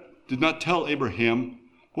did not tell Abraham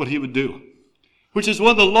what he would do, which is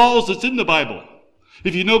one of the laws that's in the Bible.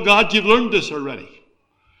 If you know God, you've learned this already.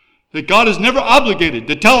 That God is never obligated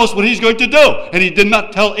to tell us what he's going to do. And he did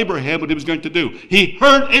not tell Abraham what he was going to do. He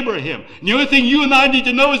heard Abraham. And the only thing you and I need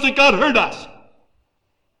to know is that God heard us.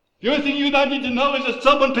 The only thing you and I need to know is that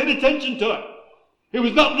someone paid attention to it. It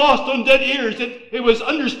was not lost on dead ears. It was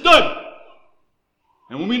understood.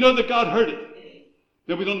 And when we know that God heard it,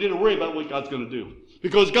 then we don't need to worry about what God's going to do.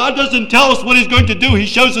 Because God doesn't tell us what he's going to do. He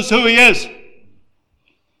shows us who he is.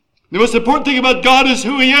 The most important thing about God is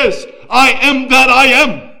who he is. I am that I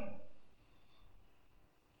am.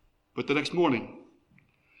 But the next morning,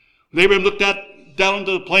 when Abraham looked down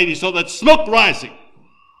into the plain, he saw that smoke rising.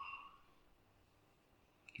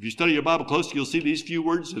 If you study your Bible closely, you'll see these few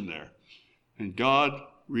words in there. And God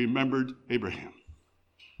remembered Abraham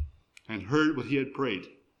and heard what he had prayed.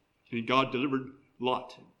 And God delivered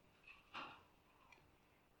Lot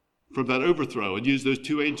from that overthrow and used those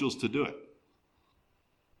two angels to do it.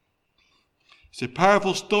 It's a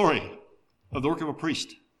powerful story of the work of a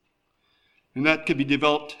priest. And that could be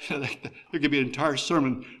developed. There could be an entire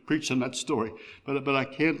sermon preached on that story. But I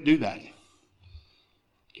can't do that.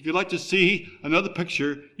 If you'd like to see another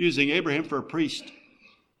picture using Abraham for a priest,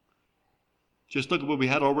 just look at what we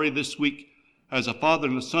had already this week as a father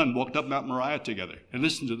and a son walked up Mount Moriah together and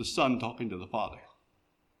listened to the son talking to the father.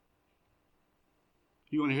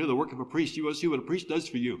 You want to hear the work of a priest? You want to see what a priest does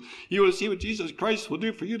for you? You want to see what Jesus Christ will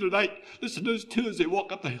do for you tonight? Listen to those two as they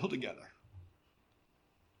walk up the hill together.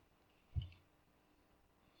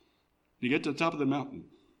 You get to the top of the mountain.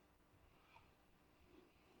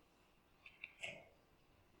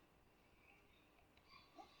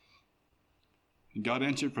 And God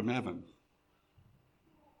answered from heaven.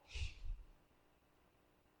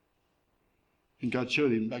 And God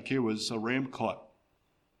showed him back here was a ram caught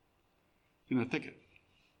in a thicket.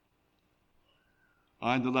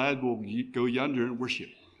 I and the lad will go yonder and worship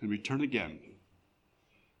and return again.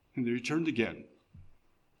 And they returned again.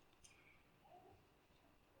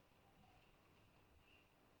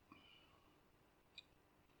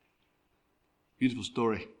 Beautiful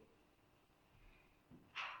story.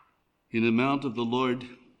 In the mount of the Lord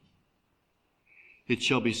it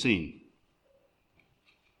shall be seen.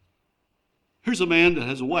 Here's a man that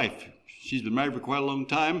has a wife. She's been married for quite a long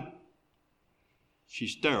time.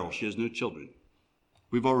 She's sterile. She has no children.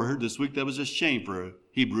 We've already heard this week that was a shame for a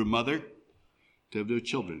Hebrew mother to have no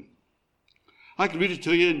children. I can read it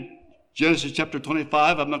to you in Genesis chapter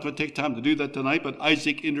 25. I'm not going to take time to do that tonight, but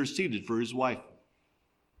Isaac interceded for his wife.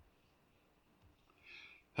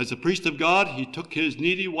 As a priest of God, he took his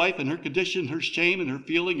needy wife and her condition, her shame, and her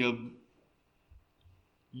feeling of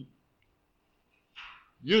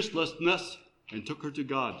uselessness and took her to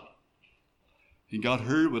God. And God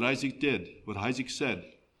heard what Isaac did, what Isaac said,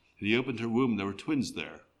 and he opened her womb. There were twins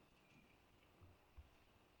there.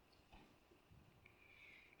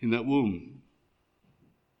 In that womb.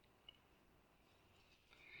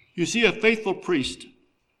 You see, a faithful priest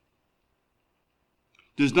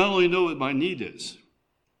does not only know what my need is.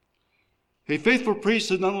 A faithful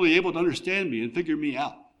priest is not only able to understand me and figure me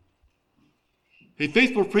out. A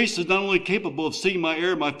faithful priest is not only capable of seeing my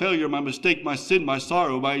error, my failure, my mistake, my sin, my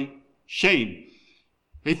sorrow, my shame.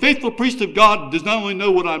 A faithful priest of God does not only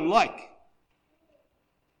know what I'm like.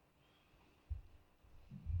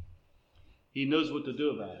 He knows what to do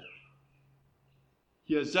about it.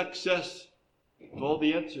 He has access to all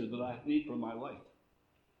the answers that I need for my life.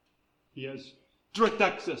 He has direct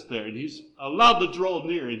access there, and he's allowed to draw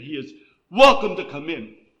near, and he is welcome to come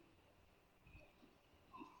in.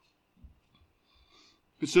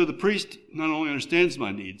 And so the priest not only understands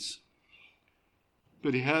my needs,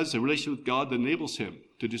 but he has a relationship with God that enables him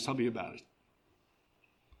to do something about it.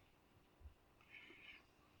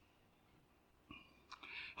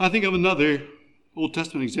 I think of another Old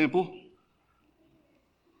Testament example.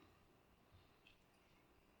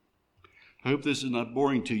 I hope this is not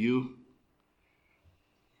boring to you.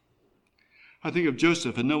 I think of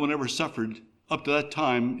Joseph, and no one ever suffered up to that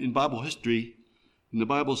time in Bible history, in the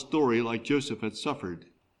Bible story, like Joseph had suffered.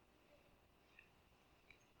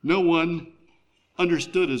 No one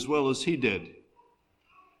understood as well as he did.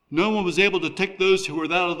 No one was able to take those who were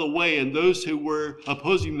out of the way and those who were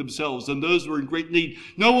opposing themselves and those who were in great need.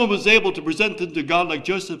 No one was able to present them to God like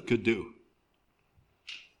Joseph could do.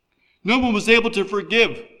 No one was able to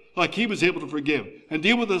forgive like he was able to forgive and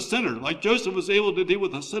deal with a sinner like Joseph was able to deal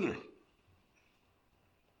with a sinner.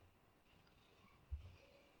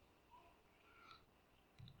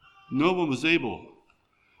 No one was able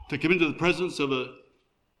to come into the presence of the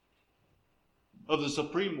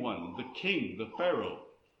Supreme One, the King, the Pharaoh.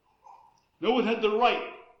 No one had the right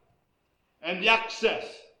and the access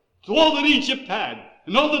to all that Egypt had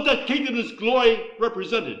and all that that kingdom and its glory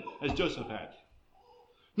represented as Joseph had.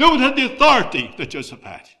 No one had the authority that Joseph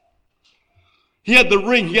had. He had the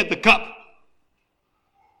ring, he had the cup.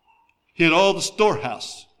 He had all the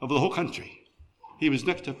storehouse of the whole country. He was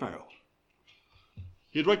next to Pharaoh.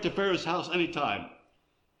 He had right to Pharaoh's house anytime.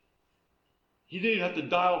 He didn't even have to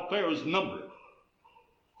dial Pharaoh's number.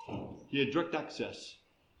 He had direct access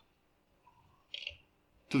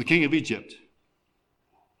to the king of Egypt.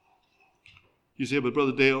 You say, but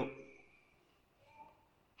Brother Dale,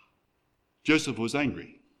 Joseph was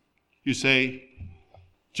angry. You say,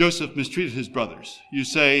 Joseph mistreated his brothers. You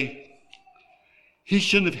say, he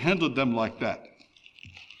shouldn't have handled them like that.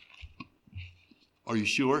 Are you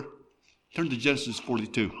sure? Turn to Genesis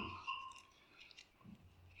 42.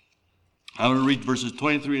 I'm going to read verses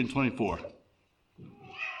 23 and 24.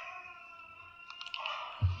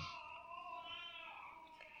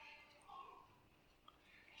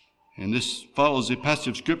 And this follows a passage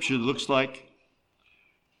of Scripture that looks like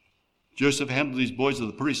Joseph handled these boys with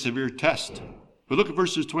a pretty severe test. But look at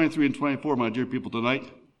verses 23 and 24, my dear people,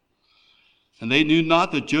 tonight. And they knew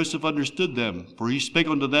not that Joseph understood them, for he spake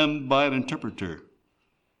unto them by an interpreter.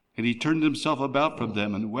 And he turned himself about from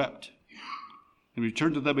them and wept, and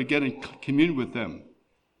returned to them again and communed with them,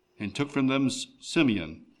 and took from them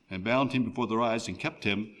Simeon, and bound him before their eyes, and kept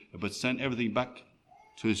him, but sent everything back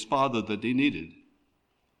to his father that they needed.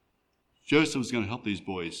 Joseph was going to help these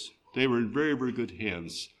boys. They were in very, very good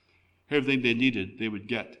hands. Everything they needed, they would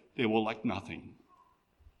get. They will lack nothing.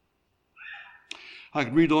 I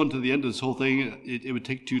could read on to the end of this whole thing. It would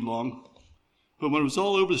take too long. But when it was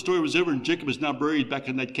all over, the story was over, and Jacob is now buried back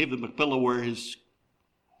in that cave of Machpelah where his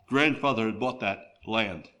grandfather had bought that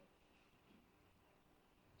land.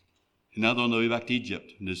 And now they're on their way back to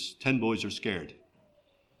Egypt, and his 10 boys are scared.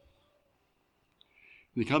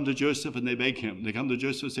 They come to Joseph and they beg him. They come to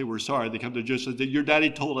Joseph and say, we're sorry. They come to Joseph and say, your daddy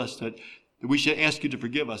told us that we should ask you to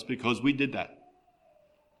forgive us because we did that.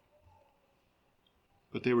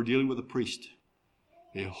 But they were dealing with a priest,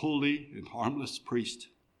 a holy and harmless priest.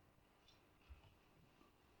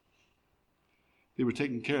 They were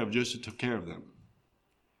taken care of. Joseph took care of them.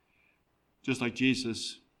 Just like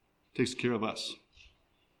Jesus takes care of us.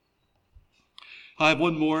 I have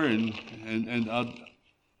one more, and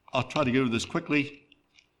I'll try to get over this quickly.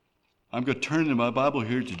 I'm going to turn in my Bible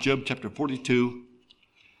here to Job chapter 42.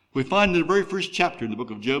 We find in the very first chapter in the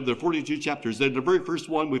book of Job, there are 42 chapters. In the very first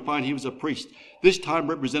one, we find he was a priest, this time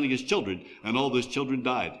representing his children, and all those children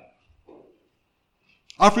died.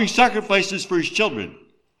 Offering sacrifices for his children,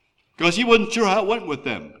 because he wasn't sure how it went with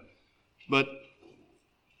them. But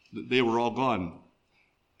they were all gone.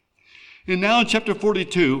 And now in chapter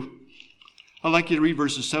 42, I'd like you to read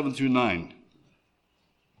verses 7 through 9.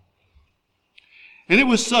 And it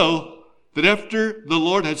was so that after the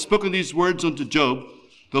Lord had spoken these words unto Job,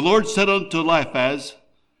 the Lord said unto Eliphaz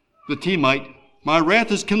the Temite, my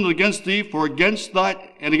wrath is kindled against thee, against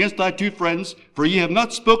thy 2 friends, for ye have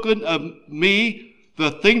not spoken of me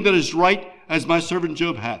the thing that is right, as my servant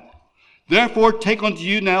Job hath. Therefore take unto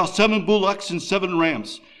you now 7 bullocks and 7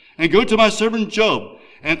 rams, and go to my servant Job,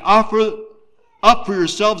 and offer up for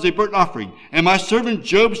yourselves a burnt offering, and my servant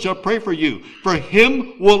Job shall pray for you. For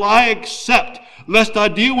him will I accept, lest I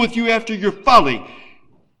deal with you after your folly,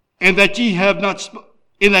 and that ye have not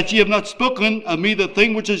spoken of me the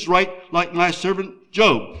thing which is right, like my servant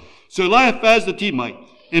Job. So Eliphaz the Temite,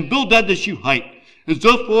 and Bildad the Shuhite, and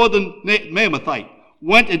Zophar the Naamathite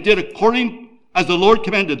went and did according as the Lord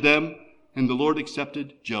commanded them, and the Lord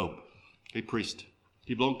accepted Job, a priest.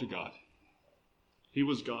 He belonged to God. He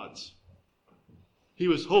was God's. He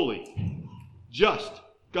was holy, just.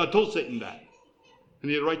 God told Satan that. And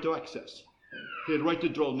he had a right to access. He had a right to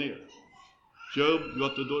draw near. Job, you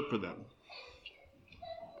ought to do it for them.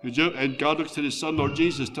 And God looks at his son, Lord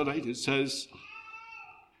Jesus, tonight and says,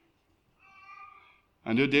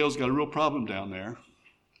 I know Dale's got a real problem down there.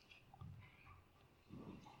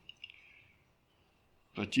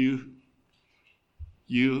 But you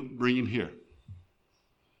bring him here.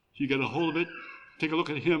 You get a hold of it, take a look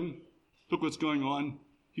at him, look what's going on,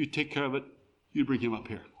 you take care of it, you bring him up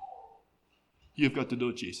here. You've got to do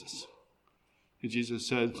it, Jesus. And Jesus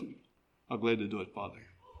said, I'm glad to do it, Father.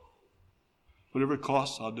 Whatever it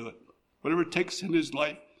costs, I'll do it. Whatever it takes in his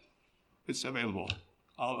life, it's available.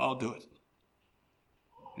 I'll do it.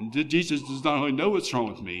 And Jesus does not only know what's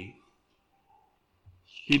wrong with me,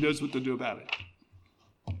 he knows what to do about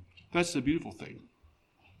it. That's the beautiful thing.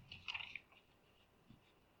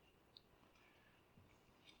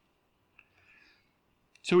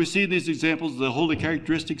 So we see these examples of the holy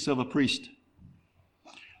characteristics of a priest.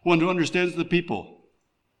 One who understands the people.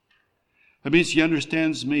 That means he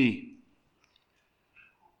understands me.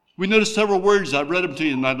 We notice several words. I've read them to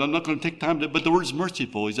you, and I'm not going to take time to, but the word is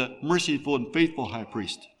merciful. He's a merciful and faithful high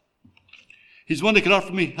priest. He's one that can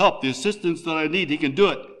offer me help, the assistance that I need. He can do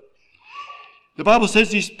it. The Bible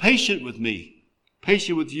says he's patient with me,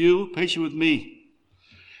 patient with you, patient with me.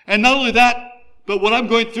 And not only that, but what I'm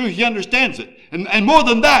going through, he understands it. And more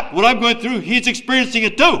than that, what I'm going through, he's experiencing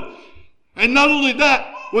it too. And not only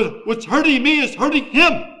that, what's hurting me is hurting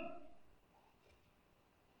him.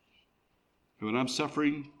 And when I'm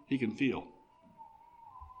suffering, he can feel.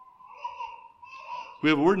 We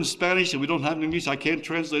have a word in Spanish and we don't have it in English. I can't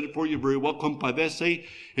translate it for you very well. Compadece.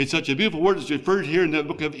 It's such a beautiful word. It's referred here in the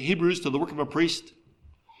book of Hebrews to the work of a priest.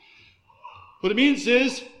 What it means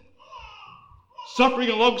is suffering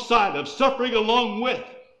alongside of, suffering along with.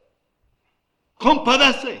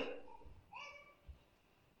 Compadece.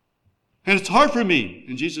 And it's hard for me,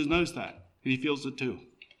 and Jesus knows that, and he feels it too.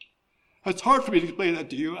 It's hard for me to explain that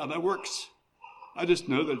to you, how that works. I just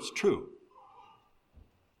know that it's true.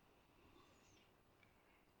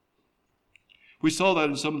 We saw that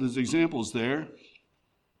in some of those examples there.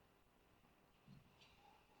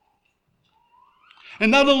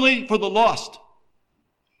 And not only for the lost,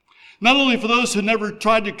 not only for those who never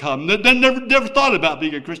tried to come, that never thought about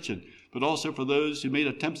being a Christian, but also for those who made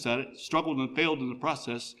attempts at it, struggled and failed in the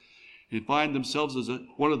process, and find themselves as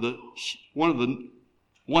one of the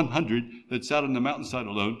 100 that sat on the mountainside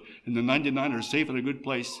alone, and the 99 are safe in a good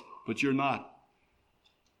place, but you're not.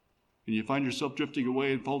 And you find yourself drifting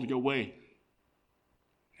away and falling away.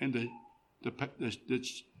 And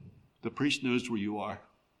the priest knows where you are.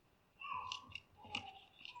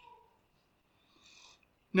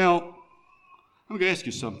 Now, I'm going to ask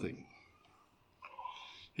you something.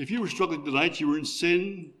 If you were struggling tonight, you were in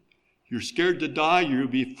sin, you're scared to die, you'll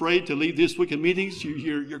be afraid to leave these wicked meetings,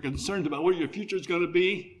 you're concerned about what your future is going to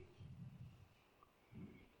be.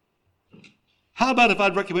 How about if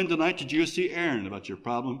I'd recommend tonight that you go see Aaron about your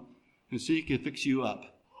problem and see if he can fix you up?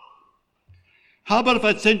 How about if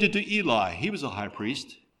I'd send you to Eli? He was a high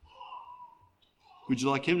priest. Would you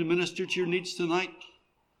like him to minister to your needs tonight?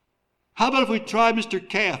 How about if we try Mr.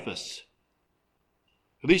 Caiaphas?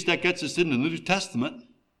 At least that gets us in the New Testament.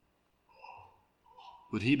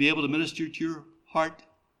 Would he be able to minister to your heart?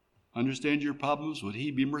 Understand your problems? Would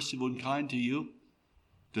he be merciful and kind to you?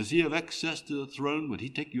 Does he have access to the throne? Would he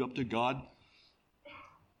take you up to God?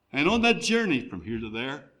 And on that journey from here to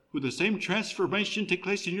there, would the same transformation take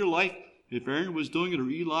place in your life if Aaron was doing it or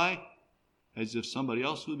Eli, as if somebody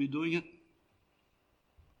else would be doing it?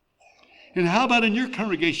 And how about in your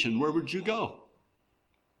congregation? Where would you go?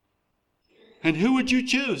 And who would you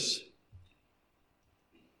choose?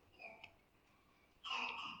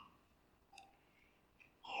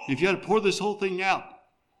 If you had to pour this whole thing out,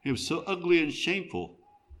 it was so ugly and shameful,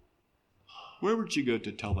 where would you go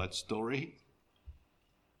to tell that story?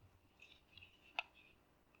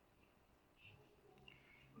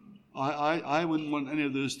 I wouldn't want any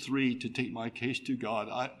of those three to take my case to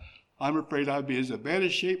God. I'm afraid I'd be as bad a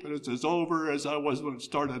shape and as over as I was when it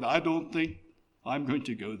started. I don't think I'm going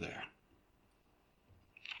to go there.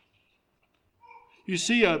 You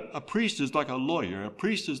see, a priest is like a lawyer. A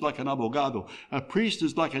priest is like an abogado. A priest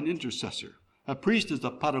is like an intercessor. A priest is a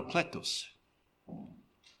parakletos.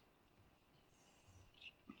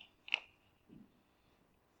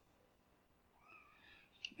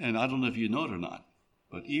 And I don't know if you know it or not,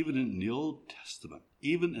 but even in the Old Testament,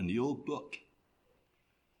 even in the Old Book,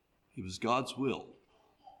 it was God's will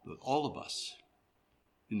that all of us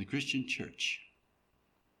in the Christian church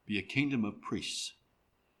be a kingdom of priests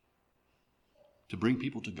to bring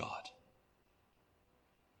people to God,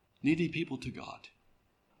 needy people to God.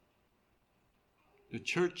 The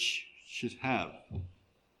church should have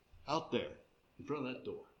out there in front of that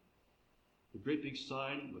door a great big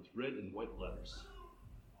sign with red and white letters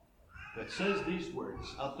that says these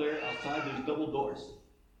words out there outside those double doors.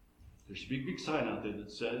 There should be a big sign out there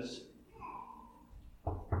that says,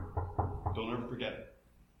 don't ever forget it,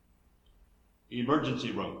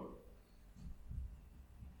 emergency room.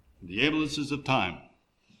 The ambulances of time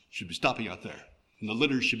should be stopping out there, and the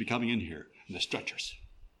litters should be coming in here, and the stretchers.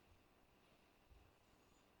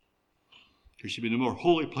 There should be no more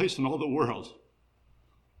holy place in all the world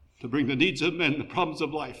to bring the needs of men, the problems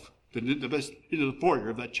of life, into the foyer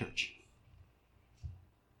of that church.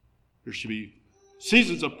 There should be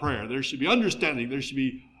seasons of prayer. There should be understanding. There should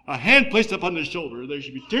be a hand placed upon the shoulder. There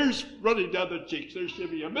should be tears running down the cheeks. There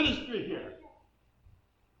should be a ministry here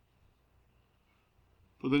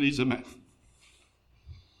for the needs of men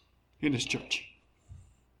in this church.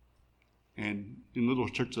 And in little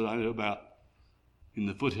church that I know about in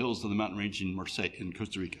the foothills of the mountain range in Marseille, in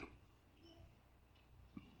Costa Rica.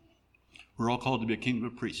 We're all called to be a kingdom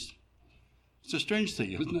of priests. It's a strange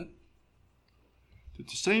thing, isn't it? That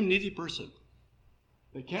the same needy person,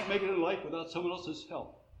 they can't make it in life without someone else's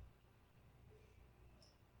help,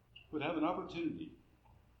 would have an opportunity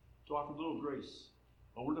to offer a little grace,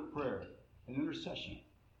 a word of prayer, an intercession,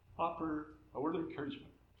 offer a word of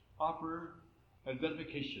encouragement, offer an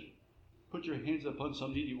identification, put your hands upon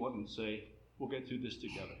some needy one and say, we'll get through this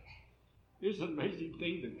together. It's an amazing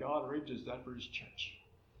thing that God arranges that for his church.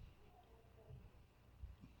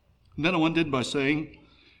 And then I ended by saying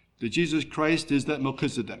that Jesus Christ is that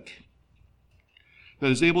Melchizedek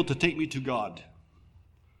that is able to take me to God.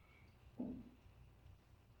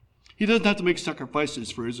 He doesn't have to make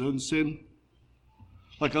sacrifices for his own sin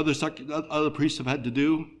like other priests have had to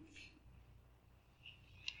do.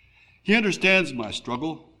 He understands my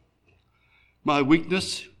struggle, my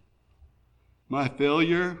weakness, my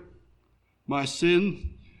failure, my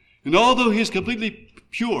sin. And although he is completely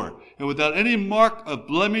pure and without any mark of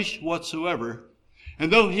blemish whatsoever,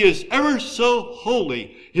 and though he is ever so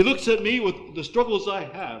holy, he looks at me with the struggles I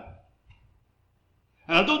have.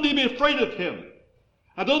 And I don't need to be afraid of him.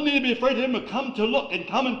 I don't need to be afraid of him to come to look and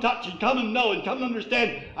come and touch and come and know and come and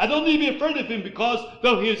understand. I don't need to be afraid of him because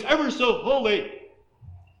though he is ever so holy,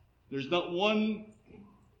 there's not one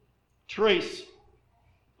trace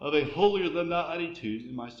of a holier than thou attitude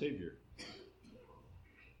in my Savior.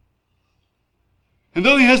 And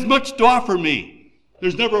though he has much to offer me,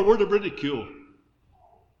 there's never a word of ridicule.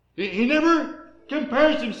 He never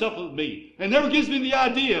compares himself with me and never gives me the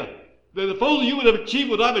idea that if only you would have achieved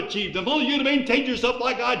what I've achieved, if only you would have maintained yourself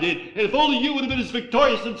like I did, and if only you would have been as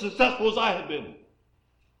victorious and successful as I have been.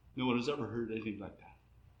 No one has ever heard anything like that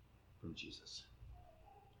from Jesus.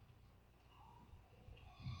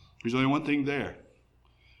 There's only one thing there,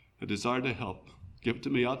 a desire to help. Give it to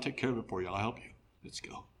me, I'll take care of it for you, I'll help you. Let's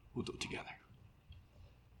go, we'll do it together.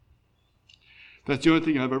 That's the only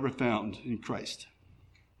thing I've ever found in Christ.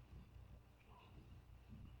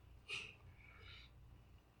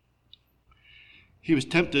 He was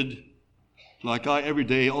tempted like I every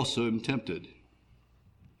day also am tempted.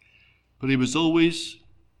 But he was always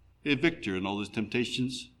a victor in all his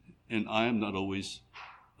temptations, and I am not always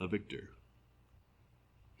a victor.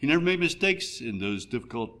 He never made mistakes in those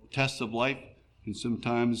difficult tests of life, and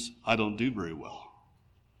sometimes I don't do very well.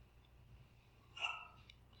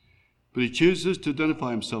 But he chooses to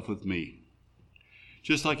identify himself with me,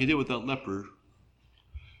 just like he did with that leper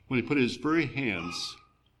when he put his very hands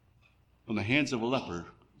on the hands of a leper,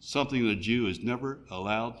 something that a Jew is never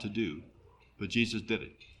allowed to do. But Jesus did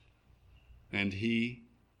it. And he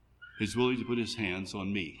is willing to put his hands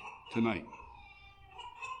on me tonight.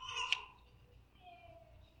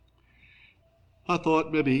 I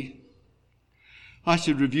thought maybe I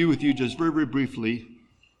should review with you just very, very briefly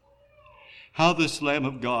how this Lamb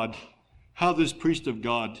of God, how this priest of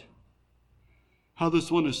God, how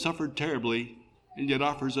this one who suffered terribly and yet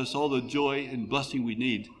offers us all the joy and blessing we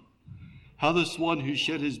need, how this one who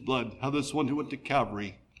shed his blood, how this one who went to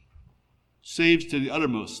Calvary, saves to the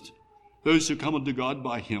uttermost those who come unto God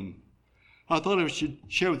by him. I thought I should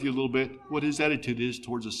share with you a little bit what his attitude is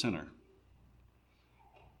towards a sinner.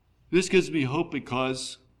 This gives me hope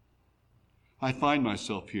because I find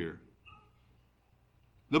myself here.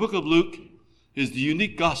 The book of Luke is the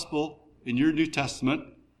unique gospel in your New Testament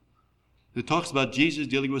that talks about Jesus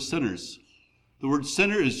dealing with sinners. The word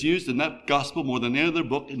sinner is used in that gospel more than any other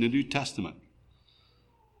book in the New Testament.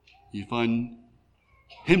 You find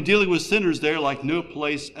him dealing with sinners there like no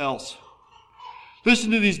place else. Listen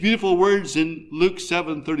to these beautiful words in Luke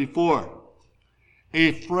 7:34.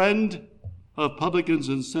 A friend of publicans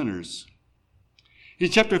and sinners. In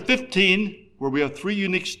chapter 15, where we have three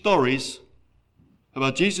unique stories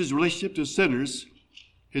about Jesus' relationship to sinners,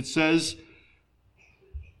 it says,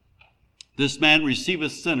 this man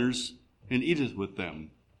receiveth sinners and eateth with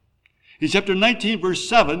them. In chapter 19, verse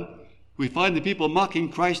 7, we find the people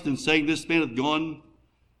mocking Christ and saying, this man hath gone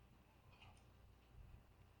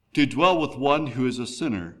to dwell with one who is a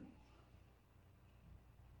sinner.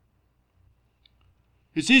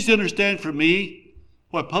 It's easy to understand for me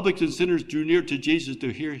why publicans and sinners drew near to Jesus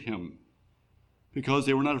to hear him, because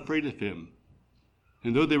they were not afraid of him.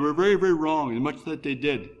 And though they were very, very wrong in much that they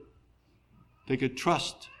did, they could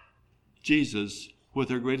trust Jesus with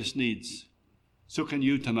their greatest needs. So can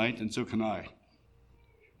you tonight, and so can I.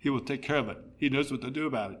 He will take care of it. He knows what to do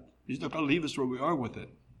about it. He's not going to leave us where we are with it.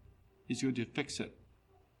 He's going to fix it.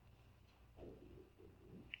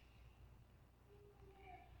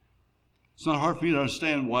 It's not hard for me to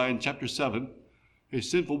understand why in chapter 7, a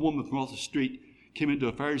sinful woman from off the street came into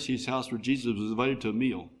a Pharisee's house where Jesus was invited to a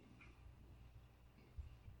meal.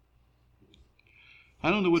 I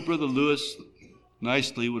don't know what Brother Lewis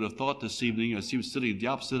nicely would have thought this evening as he was sitting at the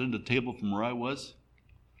opposite end of the table from where I was,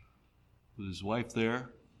 with his wife there.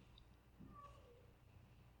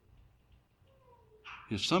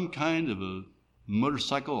 If some kind of a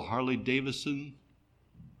motorcycle, Harley Davidson,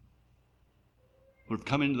 would have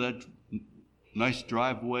come into that nice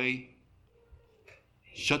driveway,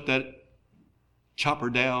 shut that chopper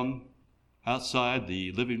down outside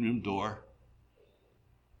the living room door,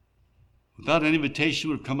 without an invitation,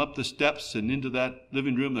 would have come up the steps and into that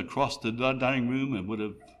living room and across the dining room and would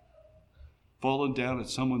have fallen down at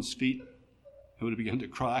someone's feet and would have begun to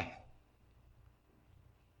cry.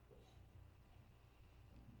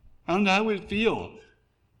 I don't know how we'd feel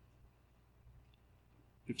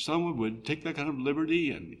if someone would take that kind of liberty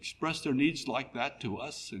and express their needs like that to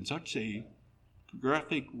us in such a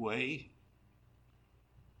graphic way.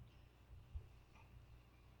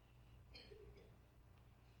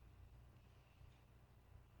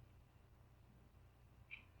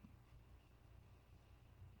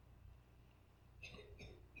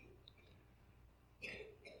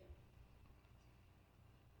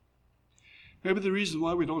 Maybe the reason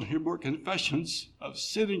why we don't hear more confessions of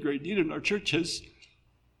sin and great need in our churches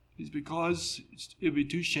is because it would be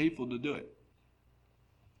too shameful to do it.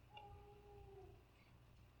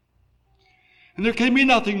 And there can be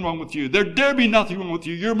nothing wrong with you. There dare be nothing wrong with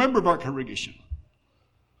you. You're a member of our congregation.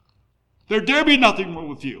 There dare be nothing wrong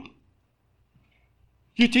with you.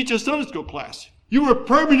 You teach a Sunday school class. You were a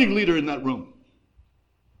prayer meeting leader in that room.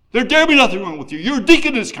 There dare be nothing wrong with you. You're a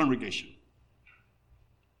deacon in this congregation.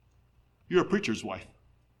 You're a preacher's wife.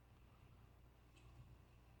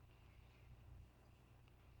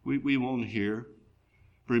 We won't hear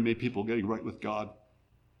very many people getting right with God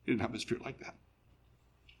in an atmosphere like that.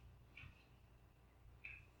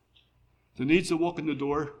 The needs that walk in the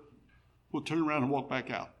door will turn around and walk back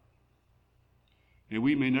out. And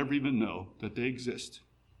we may never even know that they exist.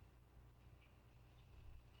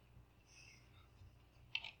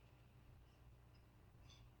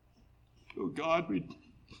 Oh God, we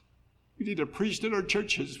need a priest in our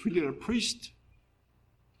churches. We need a priest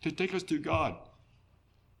to take us to God.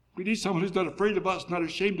 We need someone who's not afraid of us, not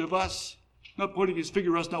ashamed of us, not pointing his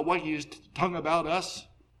finger at us, not wagging his tongue about us.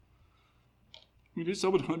 We need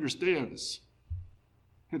someone who understands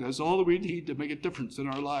and has all that we need to make a difference in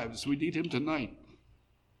our lives. We need him tonight.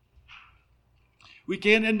 We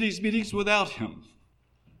can't end these meetings without him.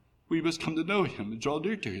 We must come to know him and draw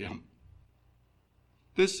near to him.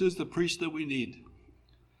 This is the priest that we need.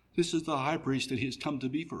 This is the high priest that he has come to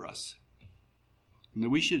be for us, and that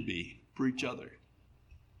we should be for each other.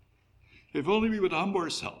 If only we would humble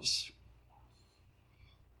ourselves.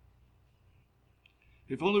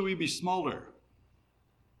 If only we'd be smaller.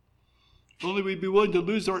 If only we'd be willing to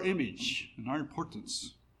lose our image and our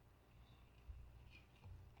importance.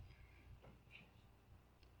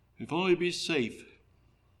 If only we'd be safe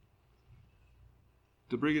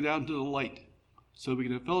to bring it down to the light so we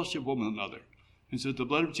can have fellowship with one another. And so the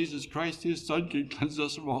blood of Jesus Christ, his Son, can cleanse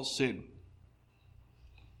us from all sin.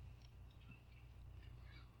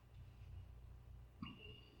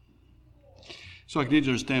 So I can need to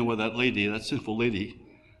understand why that lady, that sinful lady,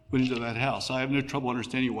 went into that house. I have no trouble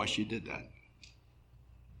understanding why she did that.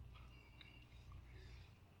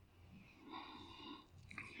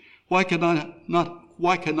 Why cannot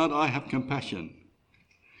I have compassion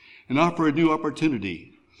and offer a new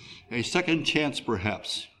opportunity, a second chance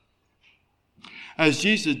perhaps, as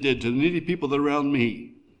Jesus did to the needy people that are around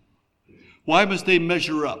me? Why must they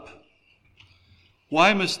measure up?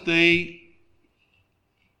 Why must they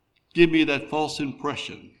give me that false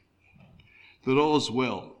impression that all is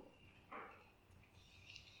well?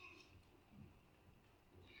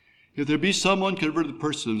 If there be some unconverted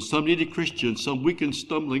person, some needy Christian, some weak and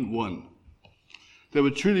stumbling one that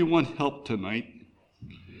would truly want help tonight,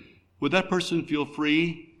 would that person feel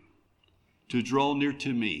free to draw near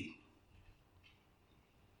to me?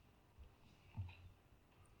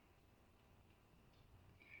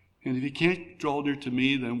 And if he can't draw near to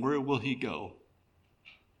me, then where will he go?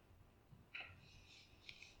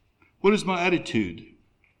 What is my attitude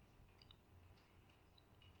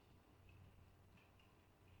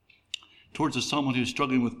towards someone who's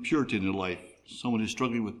struggling with purity in their life, someone who's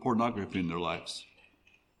struggling with pornography in their lives?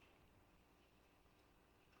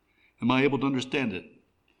 Am I able to understand it?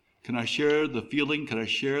 Can I share the feeling? Can I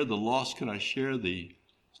share the loss? Can I share the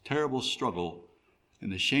terrible struggle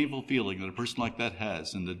and the shameful feeling that a person like that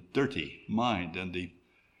has, and the dirty mind and the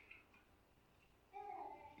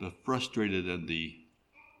frustrated and the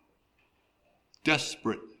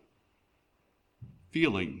desperate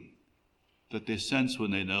feeling that they sense when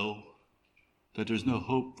they know that there's no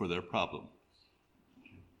hope for their problem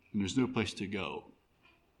and there's no place to go?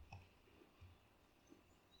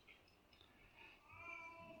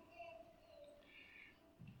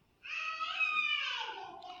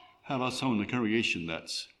 How about someone in the congregation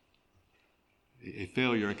that's a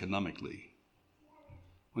failure economically,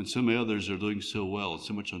 when so many others are doing so well and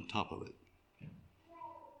so much on top of it?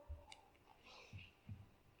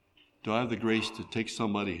 Do I have the grace to take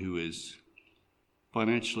somebody who is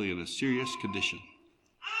financially in a serious condition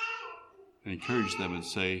and encourage them and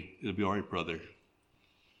say, it'll be all right, brother.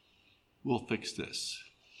 We'll fix this.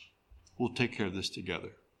 We'll take care of this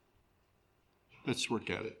together. Let's work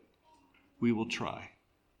at it. We will try.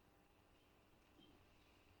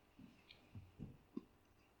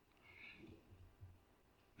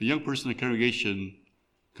 A young person in the congregation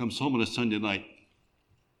comes home on a Sunday night,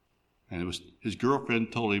 and his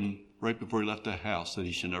girlfriend told him right before he left the house that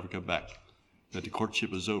he should never come back, that the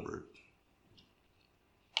courtship is over.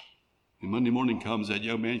 And Monday morning comes, that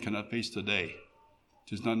young man cannot face the day,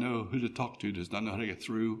 does not know who to talk to, does not know how to get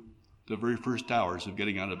through the very first hours of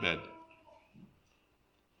getting out of bed.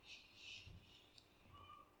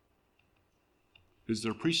 Is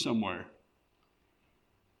there a priest somewhere?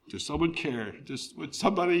 Does someone care? Would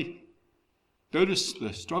somebody notice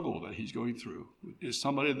the struggle that he's going through? Is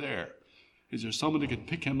somebody there? Is there someone that can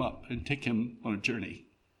pick him up and take him on a journey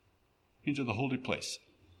into the holy place?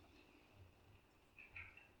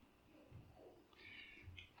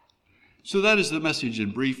 So that is the message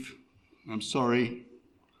in brief. I'm sorry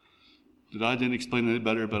that I didn't explain it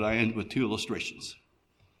better, but I end with two illustrations.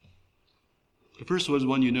 The first one is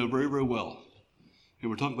one you know very, very well. And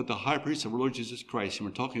we're talking about the high priest of our Lord Jesus Christ, and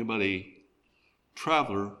we're talking about a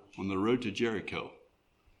traveler on the road to Jericho.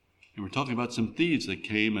 And we're talking about some thieves that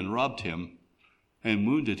came and robbed him and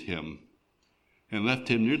wounded him and left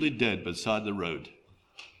him nearly dead beside the road.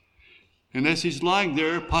 And as he's lying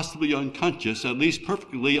there, possibly unconscious, at least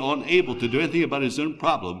perfectly unable to do anything about his own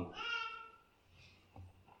problem,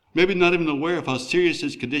 maybe not even aware of how serious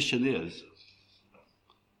his condition is,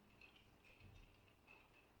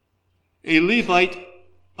 a Levite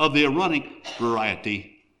of the Aaronic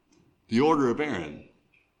variety, the order of Aaron,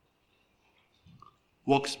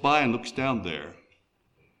 walks by and looks down there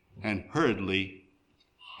and hurriedly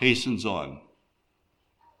hastens on.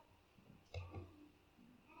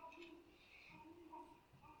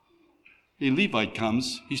 A Levite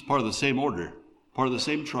comes, he's part of the same order, part of the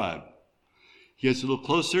same tribe. He gets a little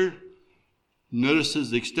closer, notices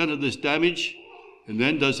the extent of this damage, and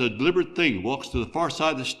then does a deliberate thing, walks to the far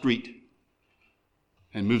side of the street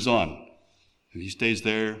and moves on. And he stays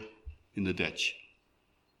there in the ditch.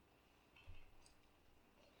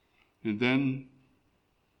 And then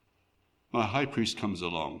my high priest comes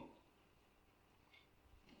along.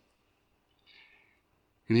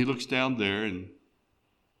 And he looks down there and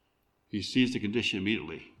he sees the condition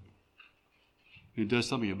immediately. And he does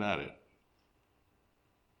something about it.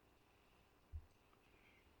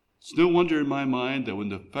 It's no wonder in my mind that when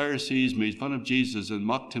the Pharisees made fun of Jesus and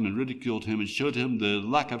mocked him and ridiculed him and showed him the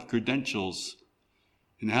lack of credentials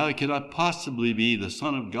and how he cannot possibly be the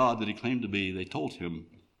Son of God that he claimed to be, they told him,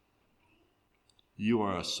 "You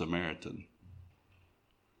are a Samaritan."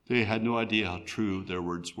 They had no idea how true their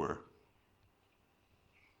words were.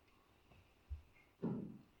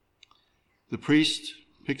 The priest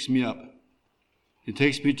picks me up and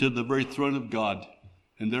takes me to the very throne of God,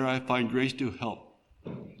 and there I find grace to help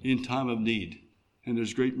in time of need, and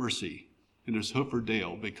there's great mercy, and there's hope for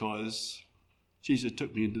Dale, because Jesus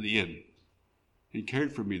took me into the inn and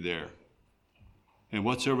cared for me there. And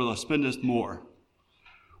whatsoever thou spendest more,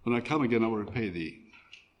 when I come again I will repay thee.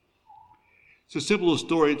 It's a simple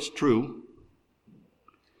story, it's true.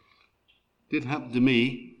 It did happen to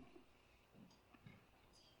me.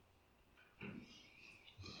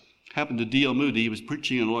 Happened to D.L. Moody. He was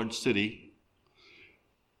preaching in a large city.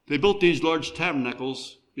 They built these large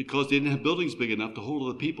tabernacles because they didn't have buildings big enough to hold all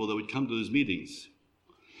the people that would come to those meetings.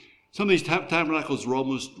 Some of these tabernacles were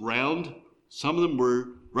almost round. Some of them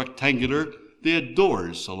were rectangular. They had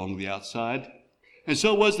doors along the outside. And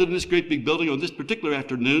so it was that in this great big building on this particular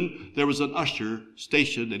afternoon, there was an usher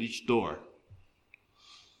stationed at each door.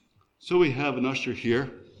 So we have an usher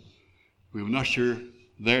here. We have an usher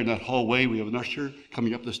there in that hallway. We have an usher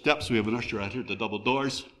coming up the steps. We have an usher out here at the double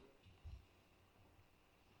doors.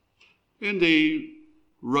 And a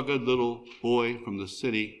rugged little boy from the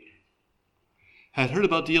city had heard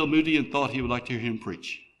about D.L. Moody and thought he would like to hear him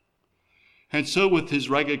preach. And so with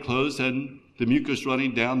his ragged clothes and the mucus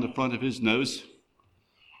running down the front of his nose,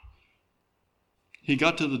 he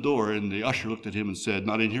got to the door, and the usher looked at him and said,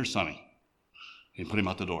 "Not in here, Sonny," and put him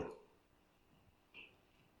out the door.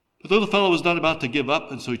 But the little fellow was not about to give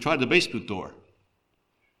up, and so he tried the basement door.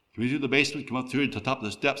 He went through the basement, come up through to the top of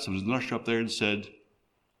the steps, and there was an usher up there and said,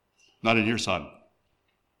 "Not in here, son."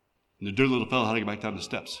 And the dirty little fellow had to go back down the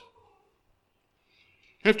steps.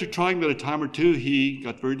 After trying that a time or two, he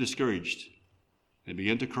got very discouraged and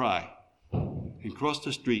began to cry and crossed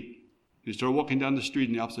the street. He started walking down the street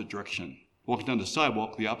in the opposite direction, walking down the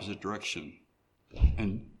sidewalk the opposite direction.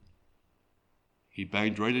 And he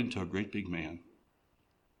banged right into a great big man.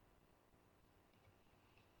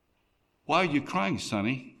 "Why are you crying,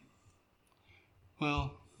 Sonny?"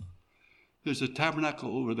 "Well, there's a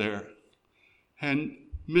tabernacle over there, and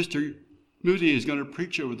Mr. Moody is going to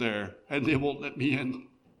preach over there, and they won't let me in.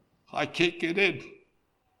 I can't get in.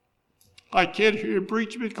 I can't hear him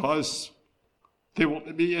preach because they won't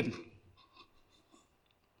let me in."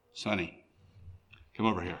 "Sonny, come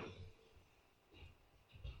over here.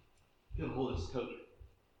 He'll hold his coat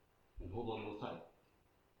and hold on a little tight.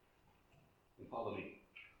 And follow me."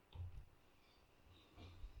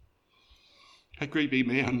 That great big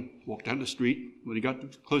man walked down the street. When he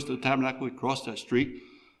got close to the tabernacle, he crossed that street,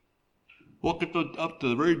 walked up to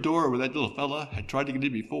the very door where that little fella had tried to get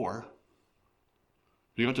in before,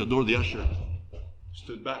 He got to the door, the usher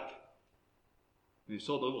stood back. And he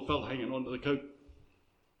saw the little fellow hanging onto the coat.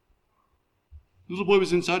 The little boy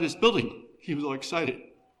was inside his building. He was all excited.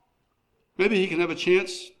 Maybe he can have a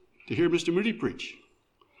chance to hear Mr. Moody preach.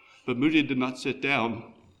 But Moody did not sit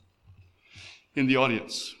down in the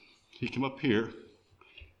audience. He came up here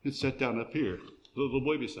and sat down up here, the little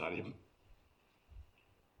boy beside him.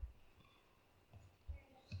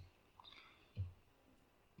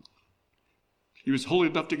 He was holy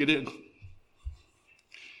enough to get in.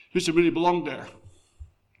 Mr. Moody belonged there.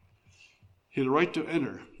 He had a right to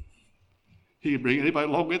enter. He could bring anybody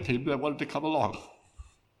along with him that wanted to come along.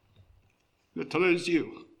 That tonight is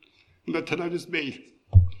you, and that tonight is me.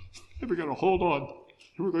 And we're going to hold on,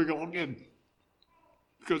 and we're going to go in.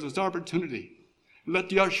 Because it's our opportunity. And let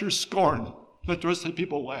the ushers scorn. Let the rest of the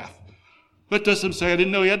people laugh. Let the rest of them say, I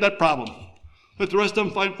didn't know he had that problem. Let the rest of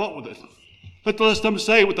them find fault with it. Let the rest of them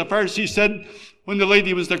say what the Pharisees said when the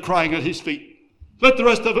lady was there crying at his feet. Let the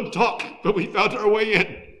rest of them talk, but we found our way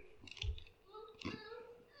in.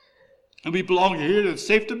 And we belong here, and it's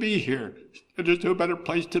safe to be here. And there's no better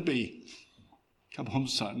place to be. Come home,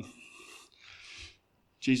 son.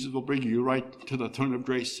 Jesus will bring you right to the throne of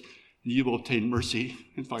grace, and you will obtain mercy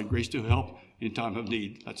and find grace to help in time of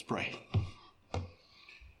need. Let's pray.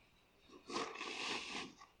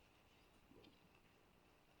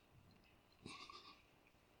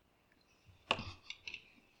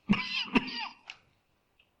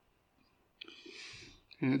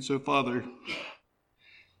 And so, Father,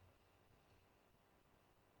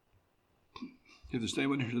 if there's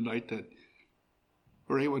anyone here tonight that,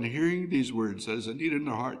 or anyone hearing these words that has a need in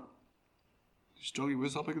their heart, struggling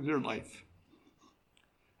with something in their life,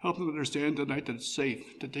 help them understand tonight that it's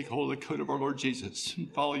safe to take hold of the coat of our Lord Jesus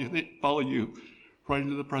and follow you right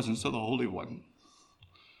into the presence of the Holy One,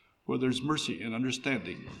 where there's mercy and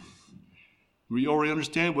understanding. We already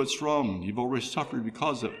understand what's wrong. You've already suffered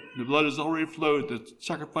because of it. The blood has already flowed. The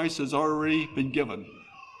sacrifice has already been given.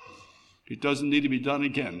 It doesn't need to be done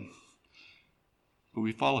again. But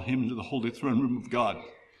we follow him to the holy throne room of God.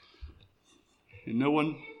 And no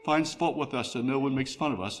one finds fault with us, and no one makes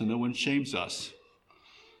fun of us, and no one shames us.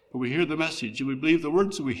 But we hear the message, and we believe the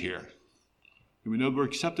words that we hear. And we know we're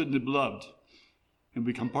accepted and beloved, and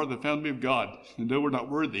become part of the family of God. And though we're not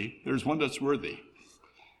worthy, there's one that's worthy.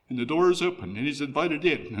 And the door is open, and he's invited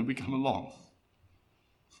in, and we come along.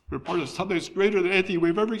 We're part of something that's greater than anything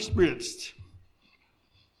we've ever experienced.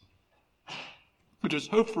 But there's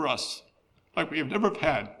hope for us, like we have never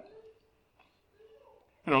had.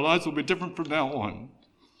 And our lives will be different from now on.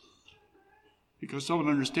 Because someone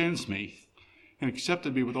understands me and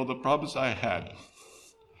accepted me with all the problems I had.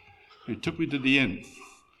 And took me to the end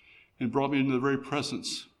and brought me into the very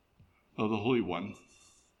presence of the Holy One.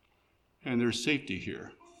 And there's safety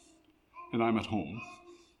here. And I'm at home.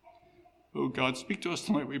 Oh God, speak to us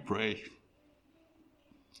tonight, we pray.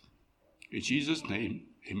 In Jesus' name,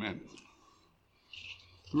 amen.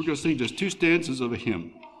 We're going to sing just 2 stanzas of a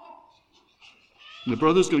hymn. And the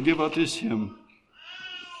brother's going to give out this hymn.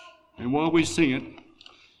 And while we sing it,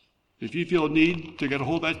 if you feel a need to get a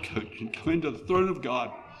hold of that coat and come into the throne of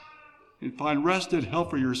God and find rest and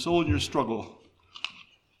help for your soul and your struggle,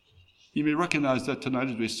 you may recognize that tonight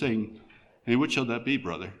as we sing. And which shall that be,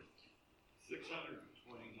 brother?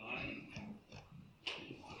 629.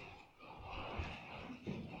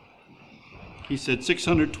 He said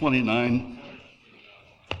 629.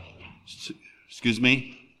 Excuse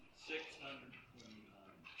me?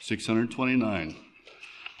 629.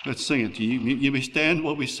 Let's sing it. You may stand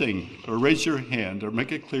while we sing, or raise your hand, or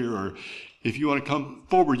make it clear, or if you want to come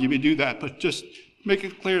forward, you may do that, but just make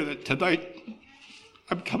it clear that tonight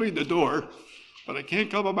I'm coming to the door, but I can't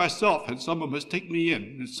come by myself, and someone must take me in,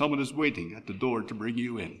 and someone is waiting at the door to bring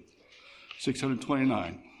you in.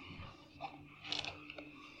 629.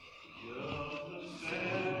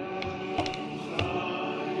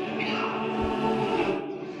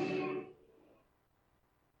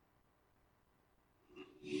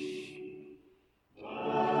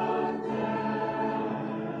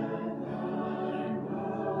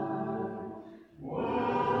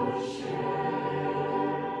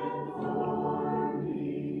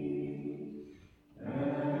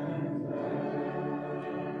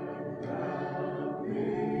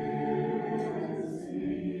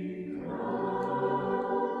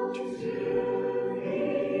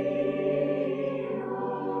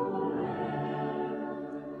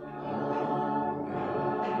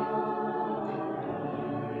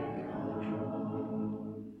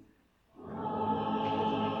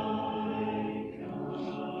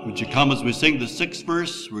 Would you come as we sing the 6th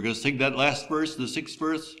verse? We're going to sing that last verse, the 6th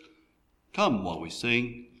verse. Come while we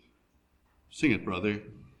sing Sing it, brother.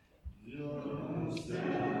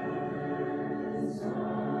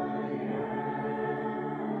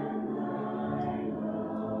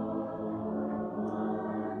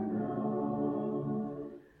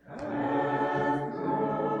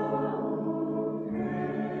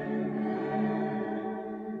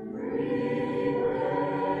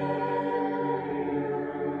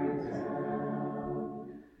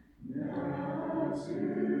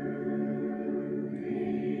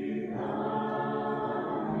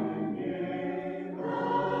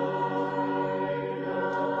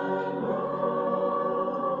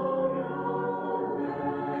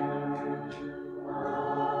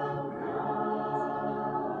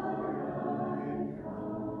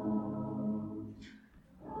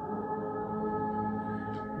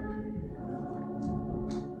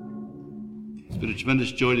 It's been a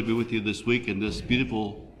tremendous joy to be with you this week in this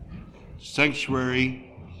beautiful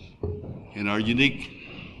sanctuary, in our unique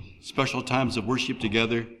special times of worship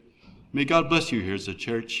together. May God bless you here as a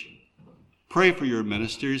church. Pray for your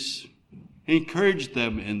ministers. Encourage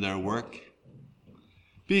them in their work.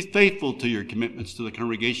 Be faithful to your commitments to the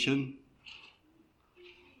congregation.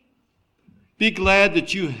 Be glad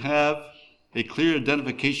that you have a clear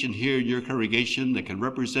identification here in your congregation that can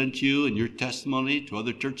represent you and your testimony to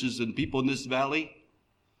other churches and people in this valley.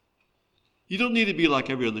 You don't need to be like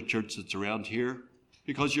every other church that's around here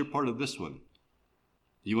because you're part of this one.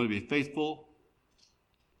 You want to be faithful.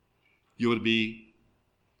 You're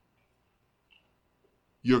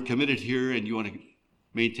committed here and you want to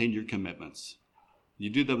maintain your commitments. You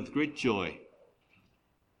do that with great joy.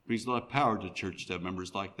 It brings a lot of power to church to have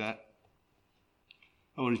members like that.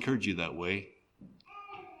 I want to encourage you that way.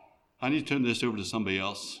 I need to turn this over to somebody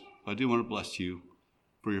else, but I do want to bless you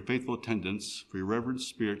for your faithful attendance, for your reverent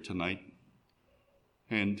spirit tonight.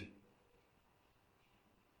 And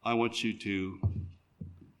I want you to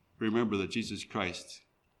remember that Jesus Christ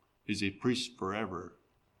is a priest forever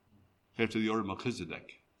after the order of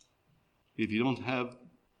Melchizedek. If you don't have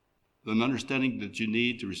an understanding that you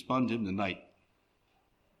need to respond to him tonight,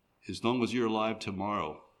 as long as you're alive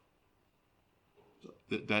tomorrow,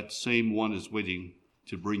 that same one is waiting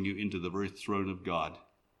to bring you into the very throne of God.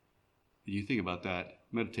 And you think about that,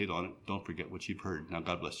 meditate on it, don't forget what you've heard. Now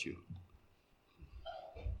God bless you.